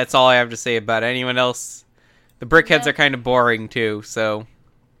 That's all I have to say about it. Anyone else? The Brickheads Yeah. are kind of boring, too, so...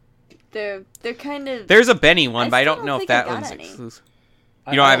 They're kind of. There's a Benny one, I but I still don't don't know if think I that got one's any. exclusive.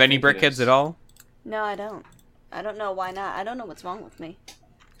 You don't have any Brickheads at all? No, I don't. I don't know why not. I don't know what's wrong with me.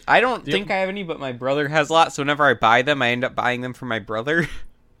 I don't Yep. think I have any, but my brother has a lot, so whenever I buy them, I end up buying them for my brother.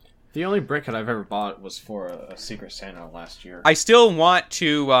 The only brickhead I've ever bought was for a Secret Santa last year. I still want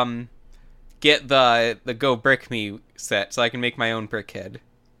to get the Go Brick Me set, so I can make my own Brickhead.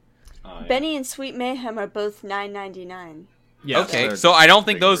 Yeah. Benny and Sweet Mayhem are both $9.99. Yes, Okay, they're so I don't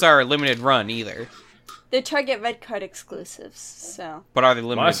think those regular. are limited run either. They're Target Red Card exclusives, so. But are they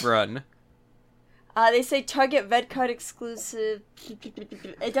limited What? run? They say Target Red Card exclusive.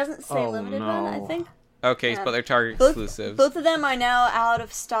 It doesn't say Oh, limited run, I no. think. Okay, Yeah. but they're Target Both, exclusives. both of them are now out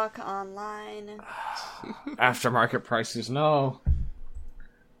of stock online. Aftermarket prices, no.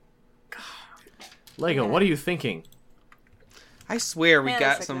 Lego, Yeah. what are you thinking? I swear we Man, got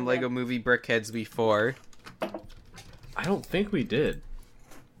that's like some no Lego good. Movie Brickheads before. I don't think we did.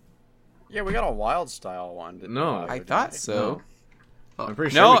 Yeah, we got a wild style one. didn't No. we? I thought so. I'm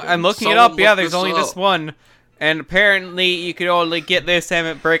pretty No, sure we did. I'm looking it Someone up. Yeah, look there's this only this up. one. And apparently you could only get this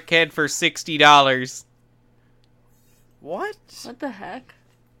Emmett Brickhead for $60. What? What the heck?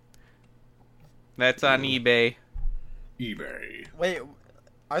 That's on eBay. eBay. Wait,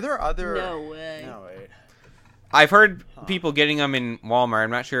 are there other? No way. No wait. I've heard people getting them in Walmart.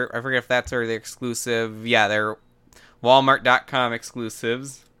 I'm not sure. I forget if that's or the exclusive. Yeah, they're Walmart.com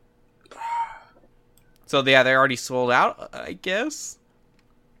exclusives. So yeah, they're already sold out, I guess.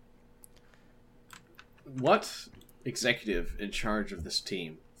 What executive in charge of this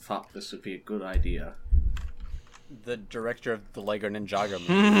team thought this would be a good idea? The director of the Lego Ninjago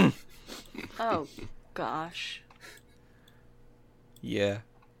movie. Oh, gosh. Yeah.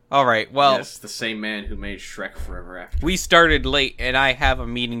 All right. Well, Yes, the same man who made Shrek Forever After. we started late, and I have a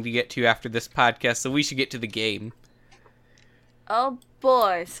meeting to get to after this podcast, so we should get to the game. Oh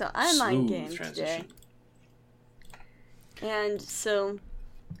boy, so I'm on Smooth game today. transition. And so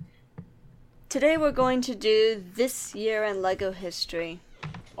today we're going to do This Year in Lego History.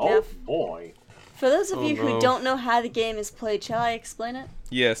 Oh boy. For those of you no. who don't know how the game is played, shall I explain it?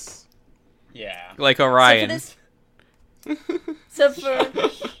 Yes. Yeah. Like Orion. So for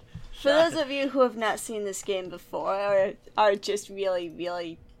those of you who have not seen this game before or are just really,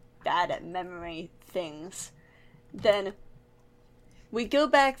 really bad at memory things, then we go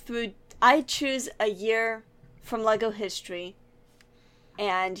back through. I choose a year from Lego history,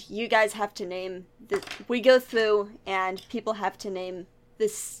 and you guys have to name the. We go through, and people have to name the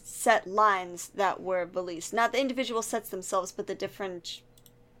set lines that were released. Not the individual sets themselves, but the different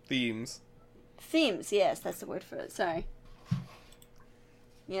Themes. themes. Yes, that's the word for it. Sorry.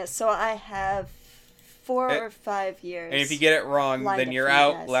 Yeah, so I have 4 or 5 years. And if you get it wrong, lined then up you're for you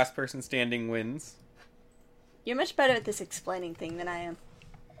out. guys. Last person standing wins. You're much better at this explaining thing than I am.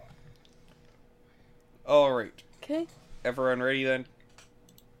 All right. Okay. Everyone ready then?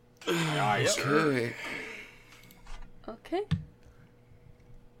 Okay. Okay.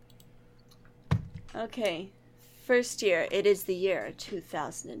 Okay. First year, it is the year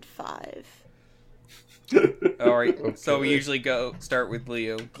 2005. Alright, so we usually start with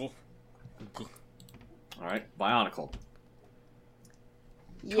Leo. Alright, Bionicle.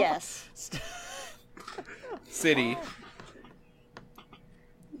 Yes. City.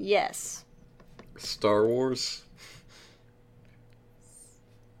 Yes. Star Wars.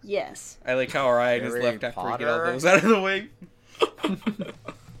 Yes. I like how Orion is Harry left after we get all Potter? those out of the way.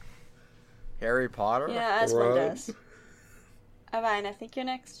 Harry Potter? Yeah, as one Right. does. Orion, I think you're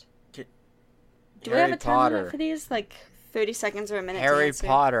next. Ki- Do we have Harry a time limit Potter. for these? Like 30 seconds or a minute to Harry answer?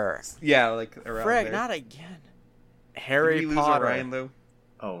 Potter. Yeah, like around Frick, there. not again. Did Harry we lose Potter. Orion, though?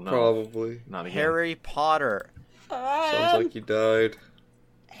 Oh, no. Probably. Not again. Harry Potter. Sounds Orion! like you died.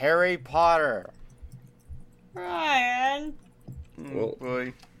 Harry Potter. Orion! Well-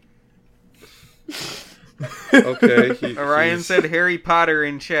 boy. Okay. Orion he's- said Harry Potter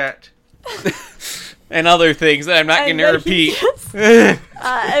in chat. And other things that I'm not going to know he repeat. gets,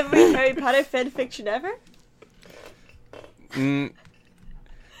 every Harry Potter fanfiction ever? And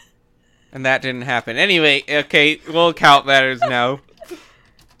that didn't happen. Anyway, okay, we'll count that as no.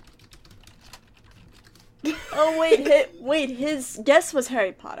 Oh, wait, his guess was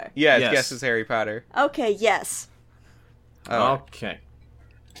Harry Potter. Yeah, his Yes. guess is Harry Potter. Okay, yes. Oh. Okay.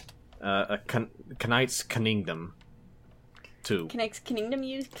 Knight's Kingdom 2. Connects Kingdom,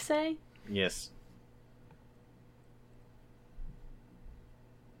 you say? Yes.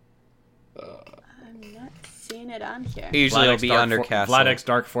 I'm not seeing it on here. Usually it'll be Undercastle. Vladek's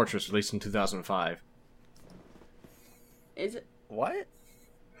Dark Fortress, released in 2005. Is it? What?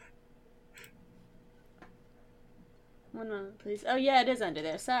 One moment, please. Oh, yeah, it is under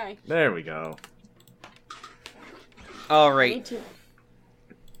there. Sorry. There we go. I Alright, need to...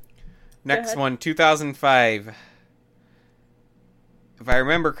 next ahead. one, 2005. If I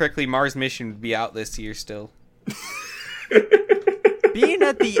remember correctly, Mars Mission would be out this year still. Being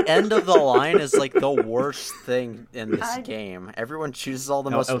at the end of the line is like the worst thing in this I- game. Everyone chooses all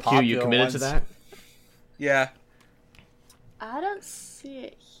the most LQ, popular you committed ones. to that? Yeah. I don't see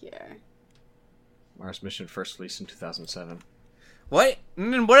it here. Mars Mission first released in 2007. What?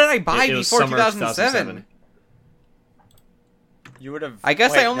 And then what did I buy It was before summer 2007? You would have. I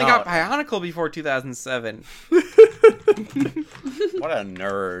guess Wait, I only no. got Bionicle before 2007. What a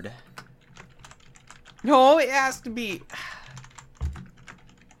nerd. No, it has to be...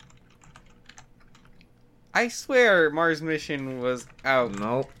 I swear Mars Mission was out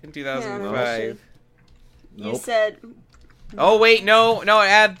Nope. in Yeah, 2005. You Nope. said... Oh, wait, no, it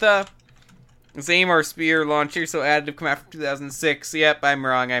had the Zamor Spear launcher, so it had to come out from 2006. Yep, I'm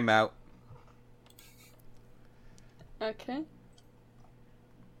wrong, I'm out. Okay.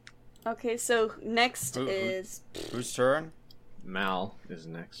 Okay, so next Who- is Whose turn? Mal is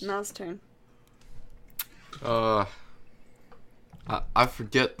next. Mal's turn. I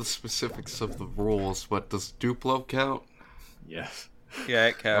forget the specifics of the rules, but does Duplo count? Yes. Yeah,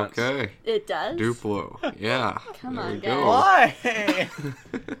 it counts. Okay. It does? Duplo. Yeah. Come there on, we guys. go. Why?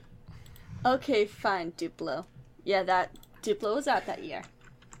 Okay, fine, Duplo. Yeah, that Duplo was out that year.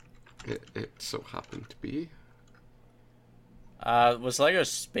 It so happened to be. Was Lego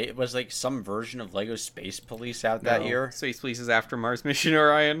Space was like some version of Lego Space Police out that No. year? Space Police is after Mars Mission,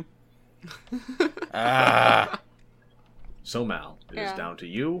 Orion. Ah, So Mal, it is Yeah. down to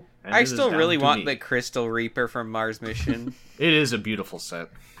you. And I it is still down really to want me. the Crystal Reaper from Mars Mission. It is a beautiful set.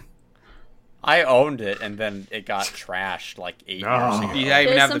 I owned it and then it got trashed like 8 Oh. years ago. Do you even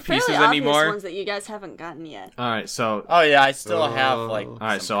There's have some the pieces fairly obvious anymore? ones that you guys haven't gotten yet. All right, so Oh yeah, I still have like. All all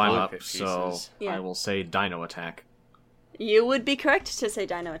right, some so I'm pocket up. So pieces. Yeah. I will say Dino Attack. You would be correct to say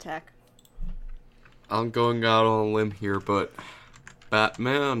Dino Attack. I'm going out on a limb here, but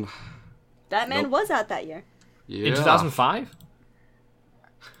Batman. Batman Nope. was out that year. Yeah. In 2005?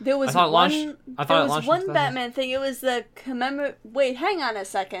 There was I thought it one. launched- I thought there it was launched in one 2000. Batman thing. It was the Wait, hang on a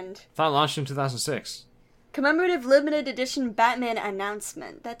second. I thought it launched in 2006. Commemorative limited edition Batman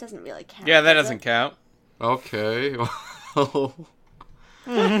announcement. That doesn't really count. Yeah, that does doesn't it? count. Okay.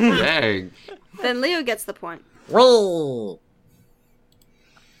 Dang. Then Leo gets the point. Roll.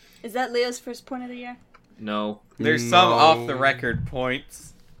 Is that Leo's first point of the year? No, There's some No. off the record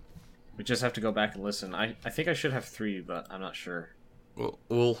points. we just have to go back and listen. I think I should have 3, but I'm not sure.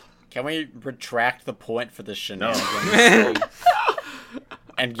 Well, Can we retract the point for the shenanigans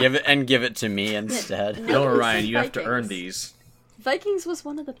and give it to me instead? No, this Ryan, is you have to earn Vikings. these. Vikings was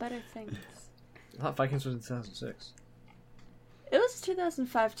one of the better things. I thought Vikings was in 2006. It was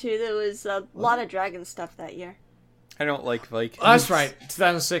 2005 too. There was a lot of dragon stuff that year. I don't like Vikings. Oh, that's right.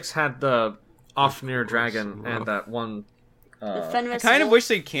 2006 had the Ofnir Dragon and that one The Fenris I kind of Wolf. wish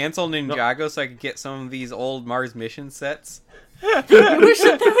they'd cancel Ninjago so I could get some of these old Mars mission sets. I wish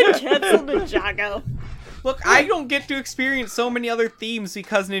that they would cancel Ninjago. Look, I don't get to experience so many other themes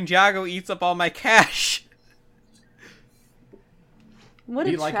because Ninjago eats up all my cash. What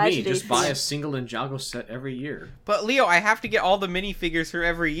Be a like tragedy. me, just buy a single Ninjago set every year. But Leo, I have to get all the minifigures for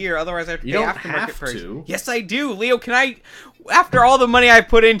every year, otherwise I have to You pay don't aftermarket have price. to. Yes, I do. Leo, can I... After all the money I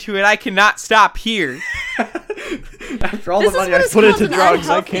put into it, I cannot stop here. After all This the is money what I is put called into an drugs,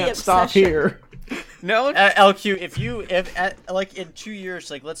 I unhealthy can't stop obsession. here. No? LQ, if like in 2 years,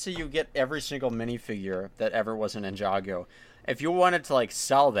 like let's say you get every single minifigure that ever was in Ninjago, if you wanted to like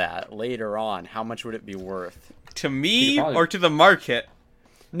sell that later on, how much would it be worth? To me probably- or to the market?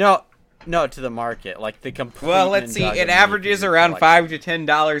 No, to the market, like the complete. Well, let's see. Ninjago It averages minifigure around collection. $5 to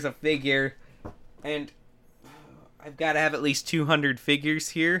 $10 a figure, and I've got to have at least 200 figures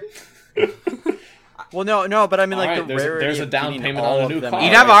here. Well, no, but I mean, like Alright, the there's a- rarity there's a of down getting payment all on a of new them car. out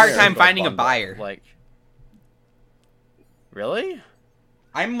You'd have a of hard the time single finding a bundle, buyer. Like, really?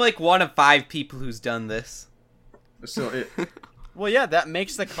 I'm like one of 5 people who's done this. So it, Well, yeah, that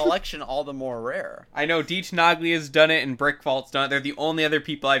makes the collection all the more rare. I know Deech Nogli has done it and Brickvault's done it. They're the only other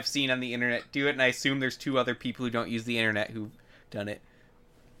people I've seen on the internet do it, and I assume there's 2 other people who don't use the internet who've done it.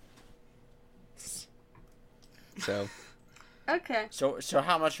 So, Okay. So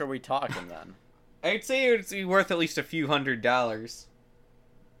how much are we talking then? I'd say it would be worth at least a few $100s.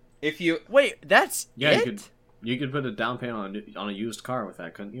 If you... Wait, that's yeah, it? you could put a down payment on a used car with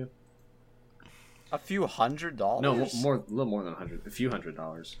that, couldn't you? A few $100? No, a little more than $100, a few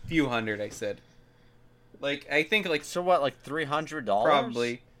 $100. Few hundred, I said. Like, I think, like, So what, like $300?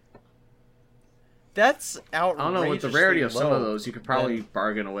 probably. That's I outrageous. don't know, with the rarity of some of those, you could probably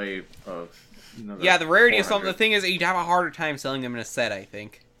bargain away another Yeah, the rarity of 400. something. The thing is, you'd have a harder time selling them in a set, I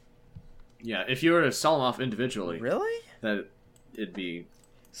think. Yeah, if you were to sell them off individually, Really? that it'd be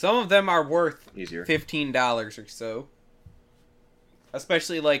Some of them are worth easier. $15 or so.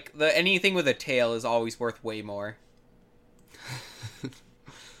 Especially, like, anything with a tail is always worth way more.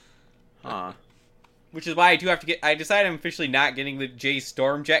 Huh. Which is why I do have to get... I decided I'm officially not getting the J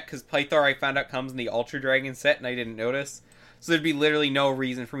Stormjet, because Pythor I found out comes in the Ultra Dragon set, and I didn't notice. So there'd be literally no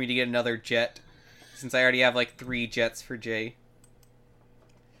reason for me to get another jet, since I already have, like, 3 jets for J.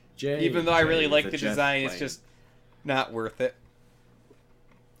 Even though I really like the design, it's just not worth it.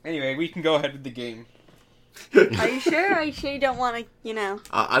 Anyway, we can go ahead with the game. Are you sure? Are you sure you don't want to, you know?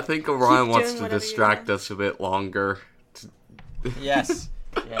 I think Orion Keep wants doing to whatever you distract want. us a bit longer, Yes.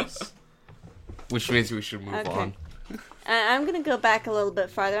 Yes. which means we should move Okay. on. I'm going to go back a little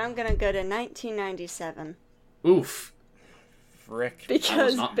bit farther. I'm going to go to 1997. Oof. Frick. I was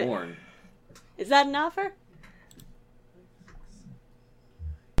Because... not born. Is that an offer?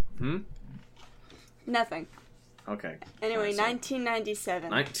 Nothing. Okay. Anyway, Alright, so 1997.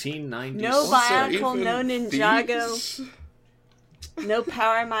 1990. No Bionicle, even no Ninjago, these? no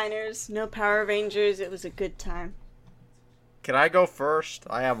Power Miners, no Power Rangers. It was a good time. Can I go first?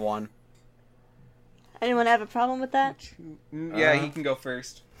 I have one. Anyone have a problem with that? Yeah, he can go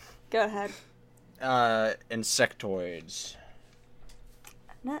first. Go ahead. Insectoids.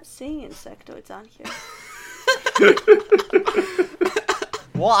 I'm not seeing insectoids on here.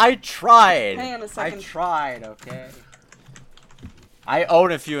 Well, I tried. Hang on a second. I tried, okay? I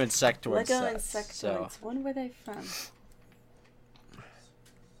own a few insectoid Lego sets. insectoids. So. When were they from?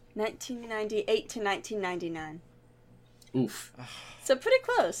 1998 to 1999. Oof. So pretty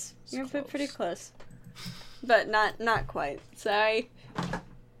close. You're close. pretty close. But not quite. Sorry.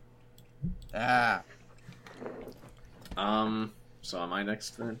 Ah. So am I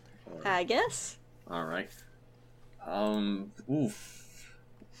next then? Or- I guess. All right. Oof.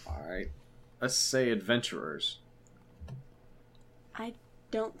 All right. Let's say adventurers I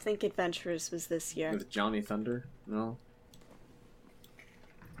don't think Adventurers was this year. with Johnny Thunder. No.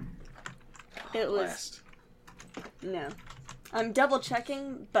 It was Last. no. I'm double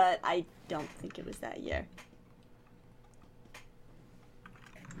checking, but I don't think it was that year.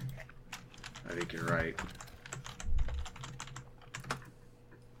 I think you're right.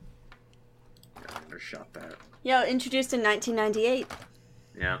 Yeah, I undershot that. Yo, introduced in 1998.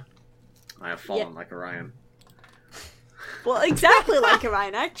 Yeah. I have fallen like Orion. Well, exactly like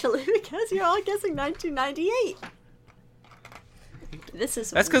Orion, actually, because you're all guessing 1998. This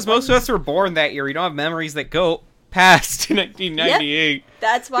is That's because most of us were born that year. We don't have memories that go past 1998.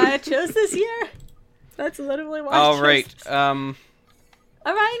 That's why I chose this year. That's literally why. I All chose right. this. Orion,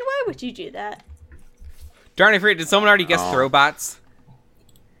 why would you do that? Darn, I forget. Did someone already guess Throwbots?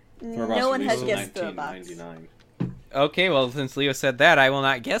 No one has guessed Throwbots. 1999. Okay, well, since Leo said that, I will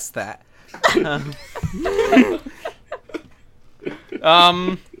not guess that.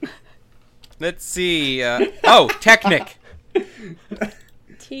 Let's see. Oh, Technic.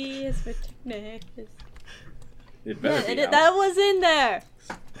 T is for Technic. It better be out. That was in there.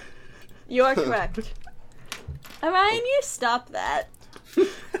 You are correct. Orion, you stop that.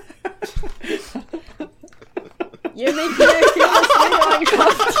 You're making your feelings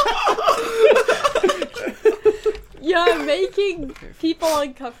uncomfortable. You're making people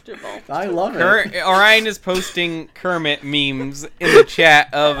uncomfortable. I love it. Orion is posting Kermit memes in the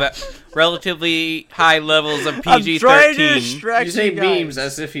chat of relatively high levels of PG-13. I'm trying to distract You say guys. memes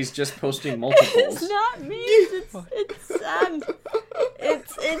as if he's just posting multiples. It's not memes.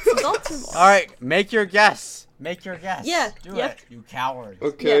 It's Baltimore. All right, make your guess. Make your guess. Yeah, Do yep. it, you coward.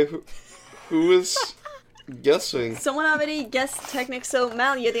 Okay, Yeah. who is guessing? Someone already guessed Technic, so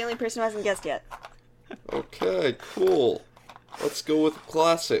Mal, you're the only person who hasn't guessed yet. Okay, cool. Let's go with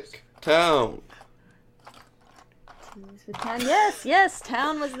classic. Town. Yes,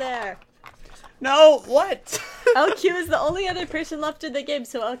 Town was there. No, what? LQ is the only other person left in the game,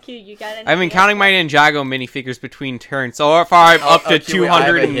 so LQ, you got anything I've been else? counting my Ninjago minifigures between turns. So far, I'm up to okay, wait, I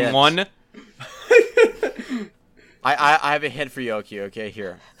have a hint. 201. I have a hint for you, Oki. Okay,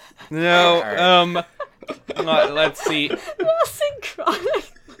 here. No, let's see. Well, synchronically.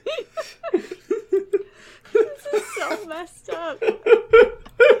 This is so messed up.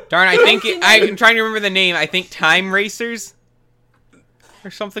 Darn, I'm trying to remember the name. I think Time Racers? Or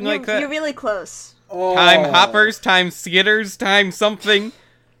something like that. You're really close. Oh. Time Hoppers, Time Skitters, Time something.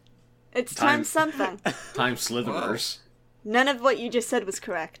 It's Time- time something. Time Slitherers. None of what you just said was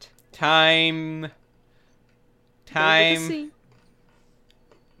correct. Time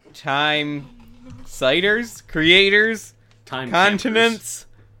Ciders? Creators? Time Continents?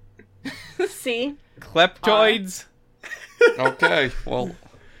 See? Kleptoids? Okay, well,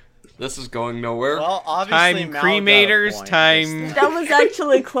 this is going nowhere. Well, obviously, Time Mal got a Cremators? point. Time... That was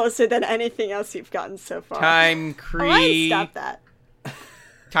actually closer than anything else you've gotten so far. Time Orion, stop that.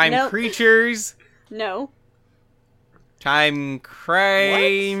 Time Nope. Creatures? No. Time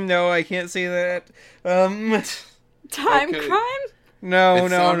Crime? No, I can't say that. Time Okay. crime? No. It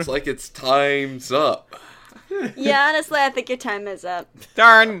sounds like it's time's up. Yeah, honestly, I think your time is up.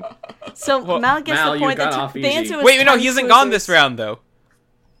 Darn. So Mal gets Mal, the you point. got The off the easy. answer was Wait, no, Time he hasn't gone Cruisers. this round, though.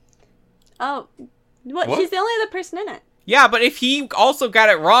 Oh. What? What? He's the only other person in it. Yeah, but if he also got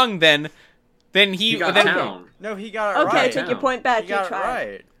it wrong, then He got then Town. No, he got it Okay, I right. take your point back. He You got it tried.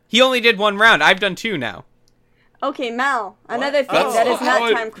 right. he only did one round. I've done two now. Okay, Mal. Another thing That's that is how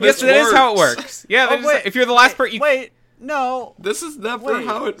not it- Time Yes, Cruisers. that is how it works. works. Yeah, that Oh, is- wait, if you're the last person, Wait, no. This is never Wait,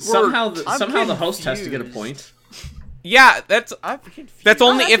 how it works. Somehow I'm the host has to get a confused. point. yeah, that's I'm confused.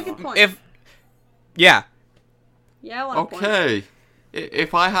 only that's a good point. if yeah. Yeah, I want a point. Okay,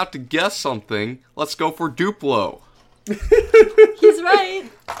 if I have to guess something, let's go for Duplo. He's right.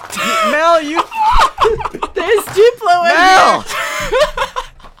 Mel, you. There's Duplo in Mel! here.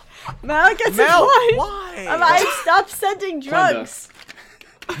 Mal gets a Mel, point. why? Orion, stop sending drugs.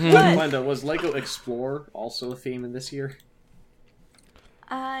 What? Glenda, was Lego Explorer also a theme in this year?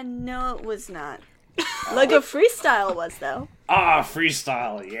 No, it was not. Lego Freestyle was, though. Ah,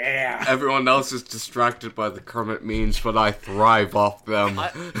 freestyle, yeah. Everyone else is distracted by the Kermit memes, but I thrive off them.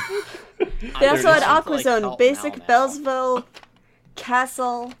 They also had sounds like Aquazone, Help Basic Now. Bellsville,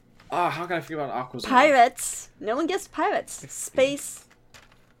 Castle, Ah, how can I forget about Aquazone? Pirates. No one guessed Pirates. Space.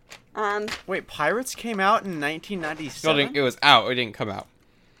 Wait, Pirates came out in It 1997? was out. It didn't come out.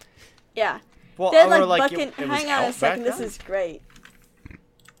 Yeah. Well, They had or, like, it was hang on a out second, back this then? is great.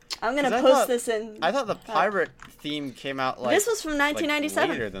 I'm gonna 'Cause I post thought- this in... I thought the pirate theme came out like This was from like, 1997.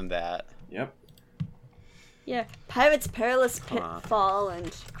 later than that. Yep. Yeah. Pirates Perilous Huh. Pitfall and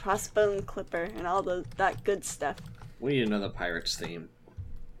Crossbone Clipper and all that good stuff. We need another Pirates theme.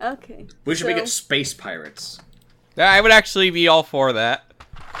 Okay. We should make it so- Space Pirates. I would actually be all for that.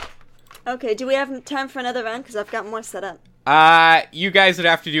 Okay, do we have time for another round? Because I've got more set up. You guys would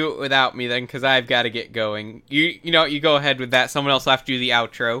have to do it without me then, because I've got to get going. You know, you go ahead with that. Someone else will have to do the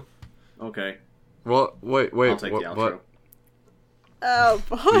outro. Okay. Well, wait, I'll take the outro. what? Oh,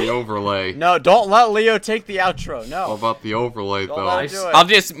 The boy. overlay. No, don't let Leo take the outro. What No. about the overlay, Don't though? let him do it. I'll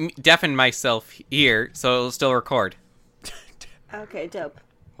just deafen myself here, so it'll still record. Okay, dope.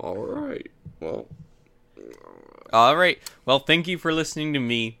 Alright, well... All right. Well, thank you for listening to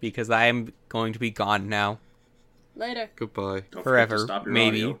me, because I am going to be gone now. Later. Goodbye. Don't forget to Forever. stop your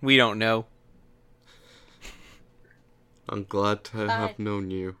Maybe. audio. We don't know. I'm glad to Bye. have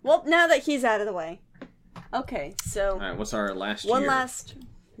known you. Well, now that he's out of the way. Okay, so Alright, what's our last one year?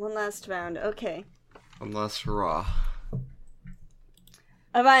 last round. Okay. One last hurrah.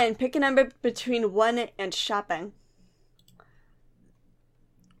 Orion, pick a number between 1 and shopping.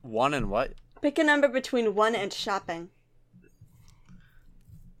 1 and what? Pick a number between 1 and shopping.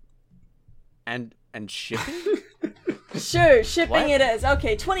 And shipping? Sure, shipping What? it is.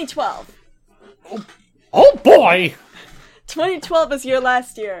 Okay, 2012. Oh boy! 2012 is your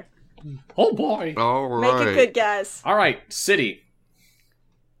last year. Oh boy! All right. Make it good, guys. All right, city.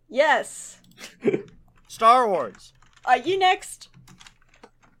 Yes. Star Wars. Are you next?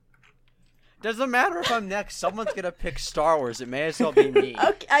 Doesn't matter if I'm next. Someone's gonna pick Star Wars. It may as well be me.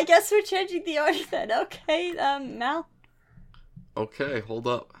 Okay, I guess we're changing the order then. Okay, Mal. Okay, hold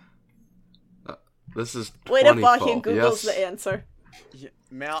up. This is Wait up while he 2012. Googles the answer. Yeah,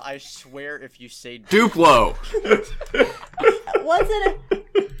 Mal, I swear if you say Duplo. Was it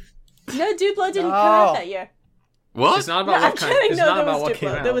a... No, Duplo didn't come out that year. What? It's not No, about I'm what kind. kidding. It's No, not there about was what came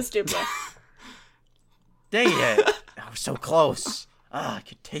Duplo. out. There was Duplo. Dang it! I was so close. I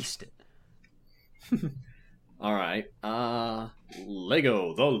could taste it. All right.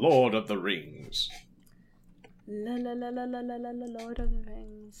 Lego: The Lord of the Rings. La la la la la la la la Lord of the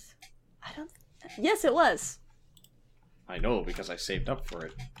Rings. I don't... Yes, it was. I know because I saved up for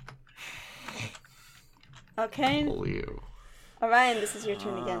it. Okay. Leo. Orion, this is your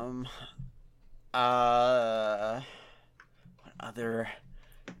turn again. What other?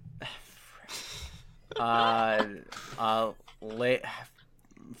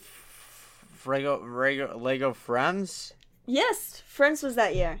 Lego Friends. Yes, Friends was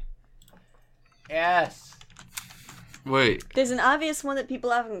that year. Yes. Wait, There's an obvious one that people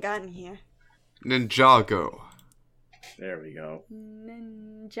haven't gotten here. Ninjago. There we go.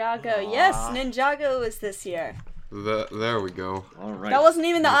 Ninjago. Yes, Ninjago was this year. There we go. All right. That wasn't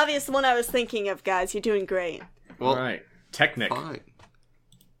even the obvious one I was thinking of, guys. You're doing great. Well, All right. Technic. fine.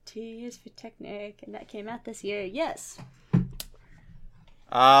 T is for Technic, and that came out this year. Yes.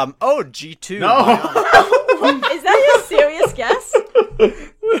 G2. No. Is that your serious guess?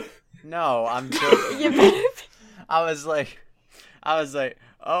 No, I'm joking. You better be. I was like,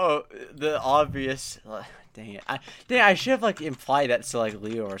 oh, the obvious. Dang it! I should have like implied that so like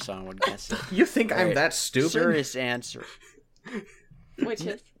Leo or someone would guess it. You think I'm Right. that stupid? Serious answer. Which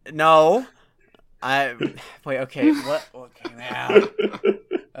is... No. Wait. Okay. What came out?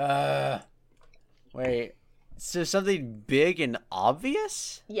 Wait. So something big and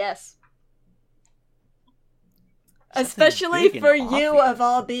obvious? Yes. Something Especially big and for you obvious. of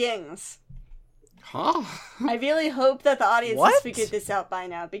all beings. Huh? I really hope that the audience has What? figured this out by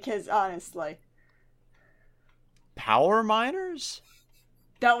now, because honestly, Power miners?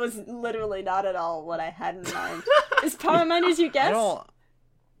 that was literally not at all what I had in mind. Is Power Miners your I guess? don't.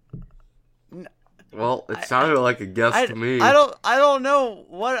 Well, it sounded like a guess to me. I don't know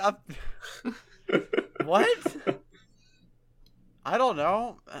what. What? I don't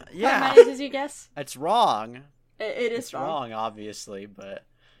know. Power Yeah, Miners is your guess? it's wrong. It is It's wrong. wrong, obviously, but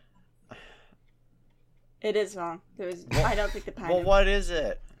It is wrong. I don't think the pineapple. well, what is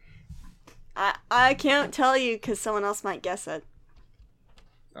it? I can't tell you because someone else might guess it.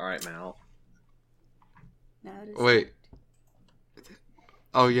 All right, Mal. No, it is Wait.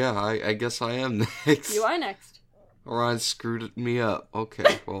 Oh yeah, I guess I am next. You are next. Orion screwed me up.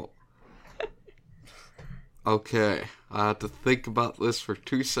 Okay, well. Okay, I had to think about this for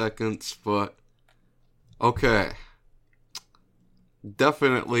 2 seconds, but okay.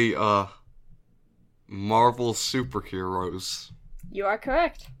 Definitely Marvel superheroes. You are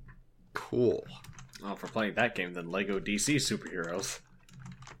correct. Cool. Oh, for playing that game, then Lego DC superheroes.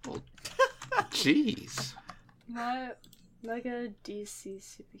 Jeez. What? Lego DC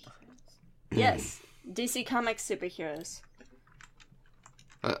superheroes. Yes, DC Comics superheroes.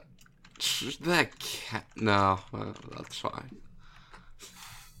 That cat. No, that's fine.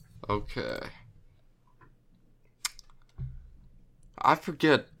 Okay. I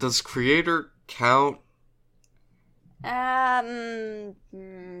forget. Does creator count? Yeah,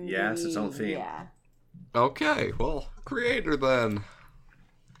 it's its own theme. Yeah. Okay, well, creator then.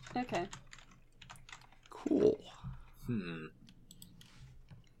 Okay. Cool.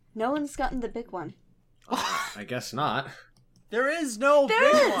 No one's gotten the big one. I guess not. There is no There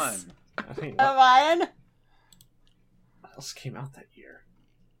big is! one. I think what Orion? else came out that year?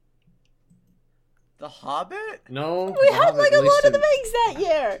 The Hobbit? No. We The had Hobbit like a released Lord of the in- Rings that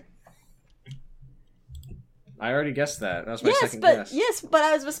year. I already guessed that. That was my Yes, second but guess.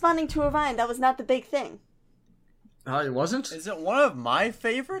 I was responding to Orion. That was not the big thing. It wasn't? Is it one of my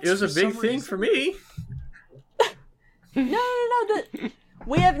favorites? It was a for big some thing reason? for me. No.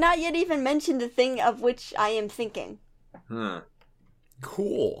 We have not yet even mentioned the thing of which I am thinking. Huh.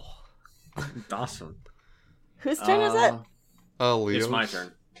 Cool. Awesome. Whose turn is it? Leo. It's my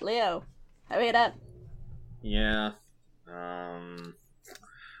turn. Leo. Hurry it up. Yeah.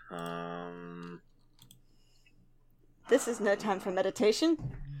 This is no time for meditation.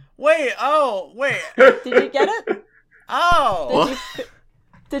 Wait. Did you get it? Oh.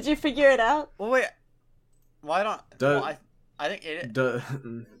 Did you figure it out? Well, wait. Why don't? I think it.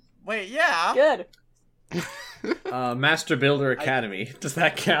 Wait. Yeah. Good. Master Builder Academy. Does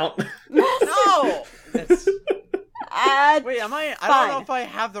that count? No. That's... Wait, am I? I Fine. don't know if I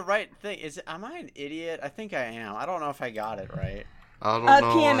have the right thing. Am I an idiot? I think I am. I don't know if I got it right. I don't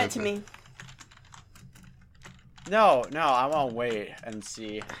know. PM it to me. No, I won't wait and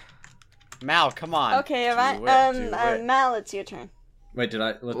see. Mal, come on. Okay, alright. Do it. Mal, it's your turn. Wait,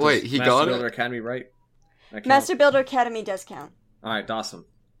 Wait, he got Master Builder it? Academy right? Master Builder Academy does count. Alright, Dawson.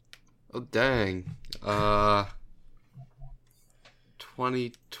 Oh, dang.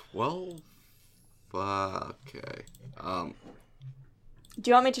 2012? Okay. Do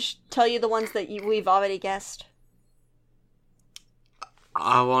you want me to tell you the ones that we've already guessed?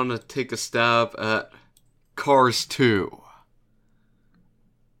 I want to take a stab at Cars 2.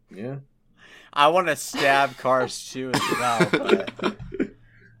 Yeah. I want to stab Cars 2 as well. But...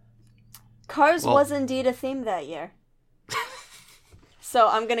 Cars was indeed a theme that year. So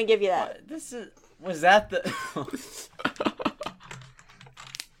I'm gonna give you that. Was that the...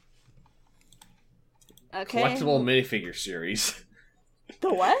 Okay. Collectible minifigure series.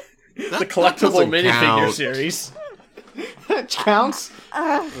 The what? The collectible minifigure series. That counts.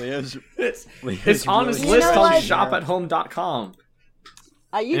 It's on his list on shopathome.com.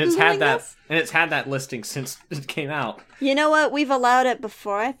 Are you And it's Googling had that this? and it's had that listing since it came out. You know what? We've allowed it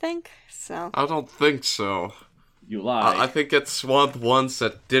before, I think. So. I don't think so. You lie. I think it's one of the ones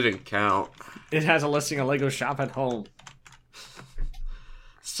that didn't count. It has a listing on Lego Shop at Home.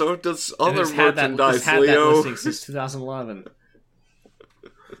 So does And other it's had merchandise, it's had that Leo. listing since 2011.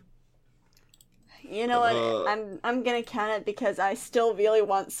 You know what? I'm gonna count it because I still really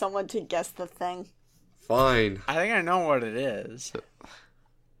want someone to guess the thing. Fine. I think I know what it is.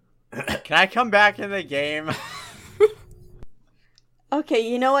 Can I come back in the game? Okay,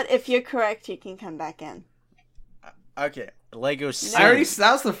 you know what? If you're correct, you can come back in. Okay, Lego City.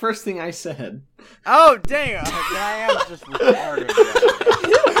 That was the first thing I said. Oh, dang. I am just retarded.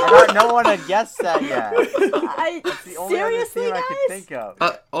 I got no one to guess that yet. That's the only Seriously, other thing guys? I could think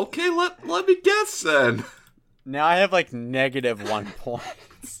of. Okay, let me guess then. Now I have like -1 point.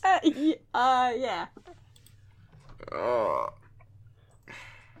 Yeah.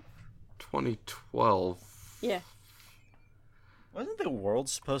 2012. Yeah. Wasn't the world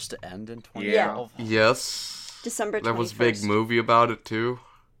supposed to end in 2012? Yes. December 21st. There was a big movie about it too.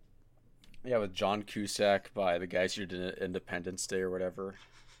 Yeah, with John Cusack by the guys who did Independence Day or whatever.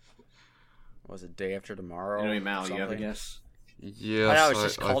 What was it, Day After Tomorrow? Anyway, Mal, you have a something? guess? Yes, I know, it's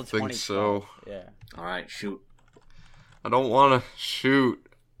just called think so. 2012. Yeah. Alright, shoot. I don't want to shoot.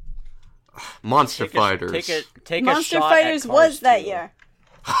 Monster Fighters. Take Monster a shot Fighters at Cars was that 2. year.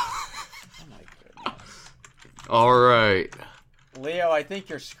 Oh my goodness. All right. Leo, I think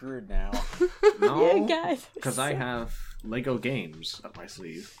you're screwed now. No, You guys. because I have Lego games up my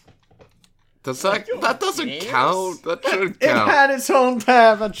sleeve. Does that doesn't games? count? That should It count. had its own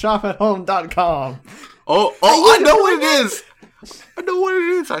tab at shopathome.com. Oh, I know what it is. I know what it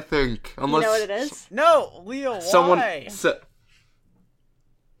is. I think. You Unless know what it is? No, Leo, why? someone said.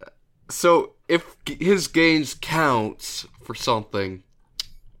 So if his games counts for something,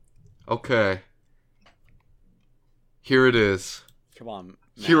 okay. Here it is. Come on.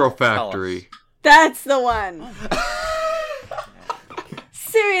 Matt, Hero tell Factory. us. That's the one.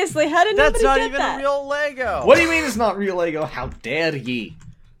 Seriously, how did That's nobody not get even that? a real Lego. What do you mean it's not real Lego? How dare ye?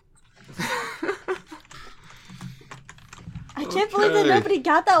 I can't believe that Okay. nobody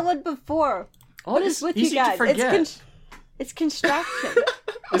got that one before. What is it's with you easy guys? to forget. It's construction.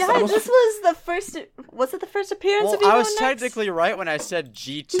 the Guys, most- this was the first. Was it the first appearance Well, of Evo I was Next? technically right when I said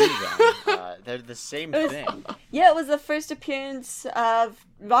GT then. They're the same It was- thing. Yeah, it was the first appearance of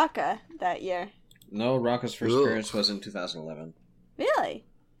Raka that year. No, Rocco's first Ugh. appearance was in 2011. Really?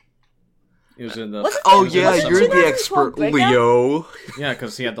 It was in the... Wasn't Oh it- yeah, was it you're the 2012 expert, breakout? Leo. Yeah,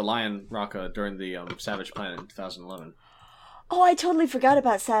 because he had the lion Rocco during the Savage Planet in 2011. Oh, I totally forgot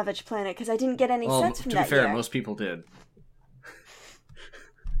about Savage Planet because I didn't get any Well, sense to from be that fair, year. most people did.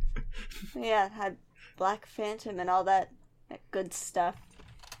 Yeah, it had Black Phantom and all that good stuff.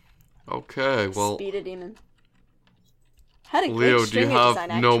 Okay, well, Speed Demon. Had a great Leo, do you stringer have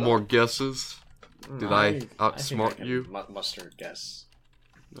design, no actually. more guesses? Did I think outsmart can you? Muster guess.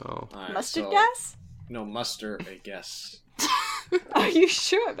 No. Alright, Mustard so- gas? No, muster a guess. Are you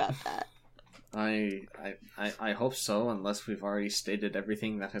sure about that? I hope so, unless we've already stated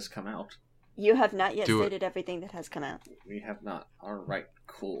everything that has come out. You have not yet Do it. stated everything that has come out. We have not. Alright,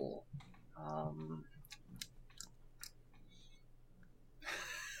 cool.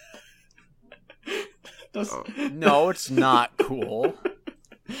 No, it's not cool.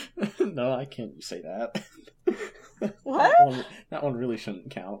 No, I can't say that. What? That one really shouldn't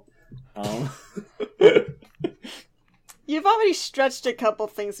count. You've already stretched a couple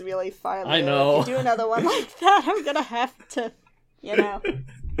things really far. I Leo. know. If you do another one like that, I'm gonna have to,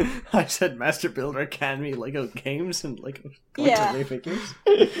 I said Master Builder Academy Lego games and Lego Yeah. figures.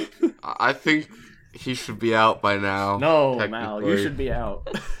 I think he should be out by now. No, Mal, you technically. should be out.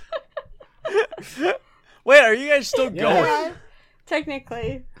 Wait, are you guys still Yeah. going? Yeah,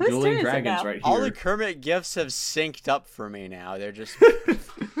 technically. Whose Dueling turn is it Dragons now? right here. All the Kermit gifts have synced up for me now. They're just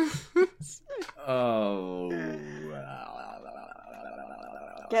Oh.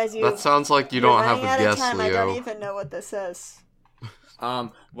 Guys, That sounds like you you're don't have running out a of guess, time. I don't Leo. even know what this is.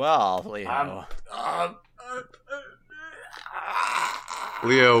 well, Leo.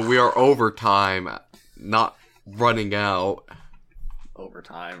 Leo, we are overtime, not running out.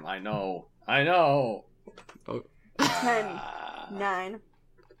 Overtime. I know. 10, 9,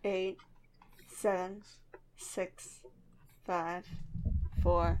 8, 7, 6, 5,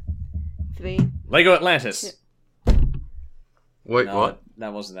 4, 3. Lego Atlantis. Wait, No, what?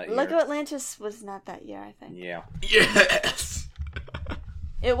 That wasn't that year. Lego Atlantis was not that year, I think. Yeah. Yes!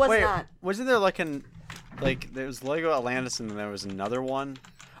 It was Wait, not. wasn't there there was Lego Atlantis and then there was another one?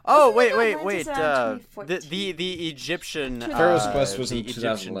 Oh wait, Lego wait, Atlantis around the 2014? the Egyptian Pharaoh's Quest was the in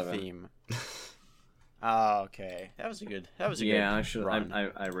Egyptian 2011. theme. Oh, okay, that was a good. Yeah, I should. run.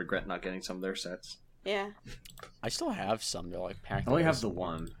 I regret not getting some of their sets. Yeah. I still have some. They're like packed. I only away have the somewhere.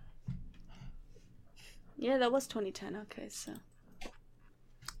 one. Yeah, that was 2010. Okay, so.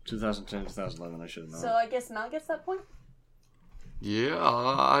 2010, 2011. I should have known. So I guess Mal gets that point? Yeah,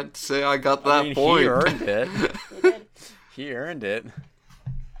 I'd say I got that I mean, point. he earned it. You did. He earned it.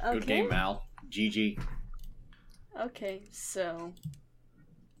 Okay. Good game, Mal. GG. Okay, so.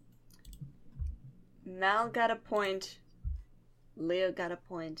 Mal got a point. Leo got a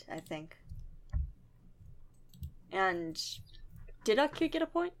point, I think. And. Did Akir get a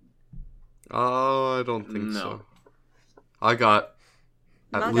point? I don't think No. so. I got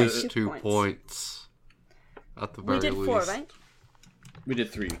Mal at got least 2 2 points. At the very We did least. 4, right? We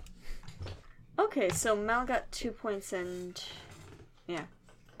did 3. Okay, so Mal got 2 points and. Yeah.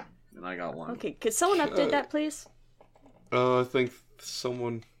 And I got 1. Okay, could someone update that, please? I think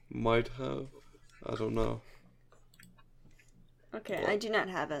someone might have. I don't know. Okay, I do not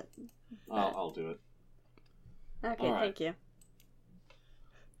have it. I'll do it. Okay, All right. thank you.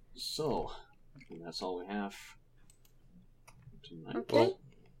 So, I think that's all we have tonight. Okay. Well,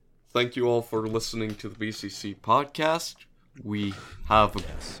 thank you all for listening to the BCC podcast. We have a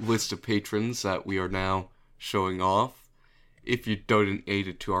list of patrons that we are now showing off. If you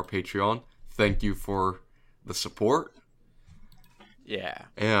donated to our Patreon, thank you for the support. Yeah.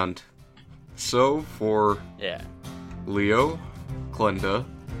 And so for Yeah. Leo, Glenda,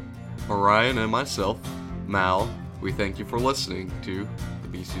 Orion, and myself, Mal, we thank you for listening to the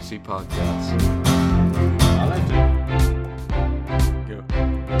BCC podcast. I liked it.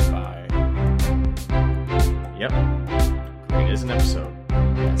 Goodbye. Yep. It is an episode.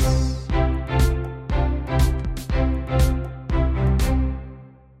 Yes.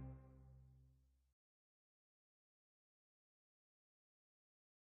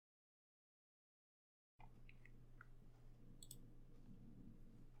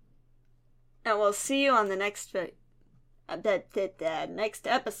 And we'll see you on the next next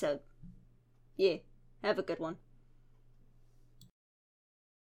episode. Yeah, have a good one.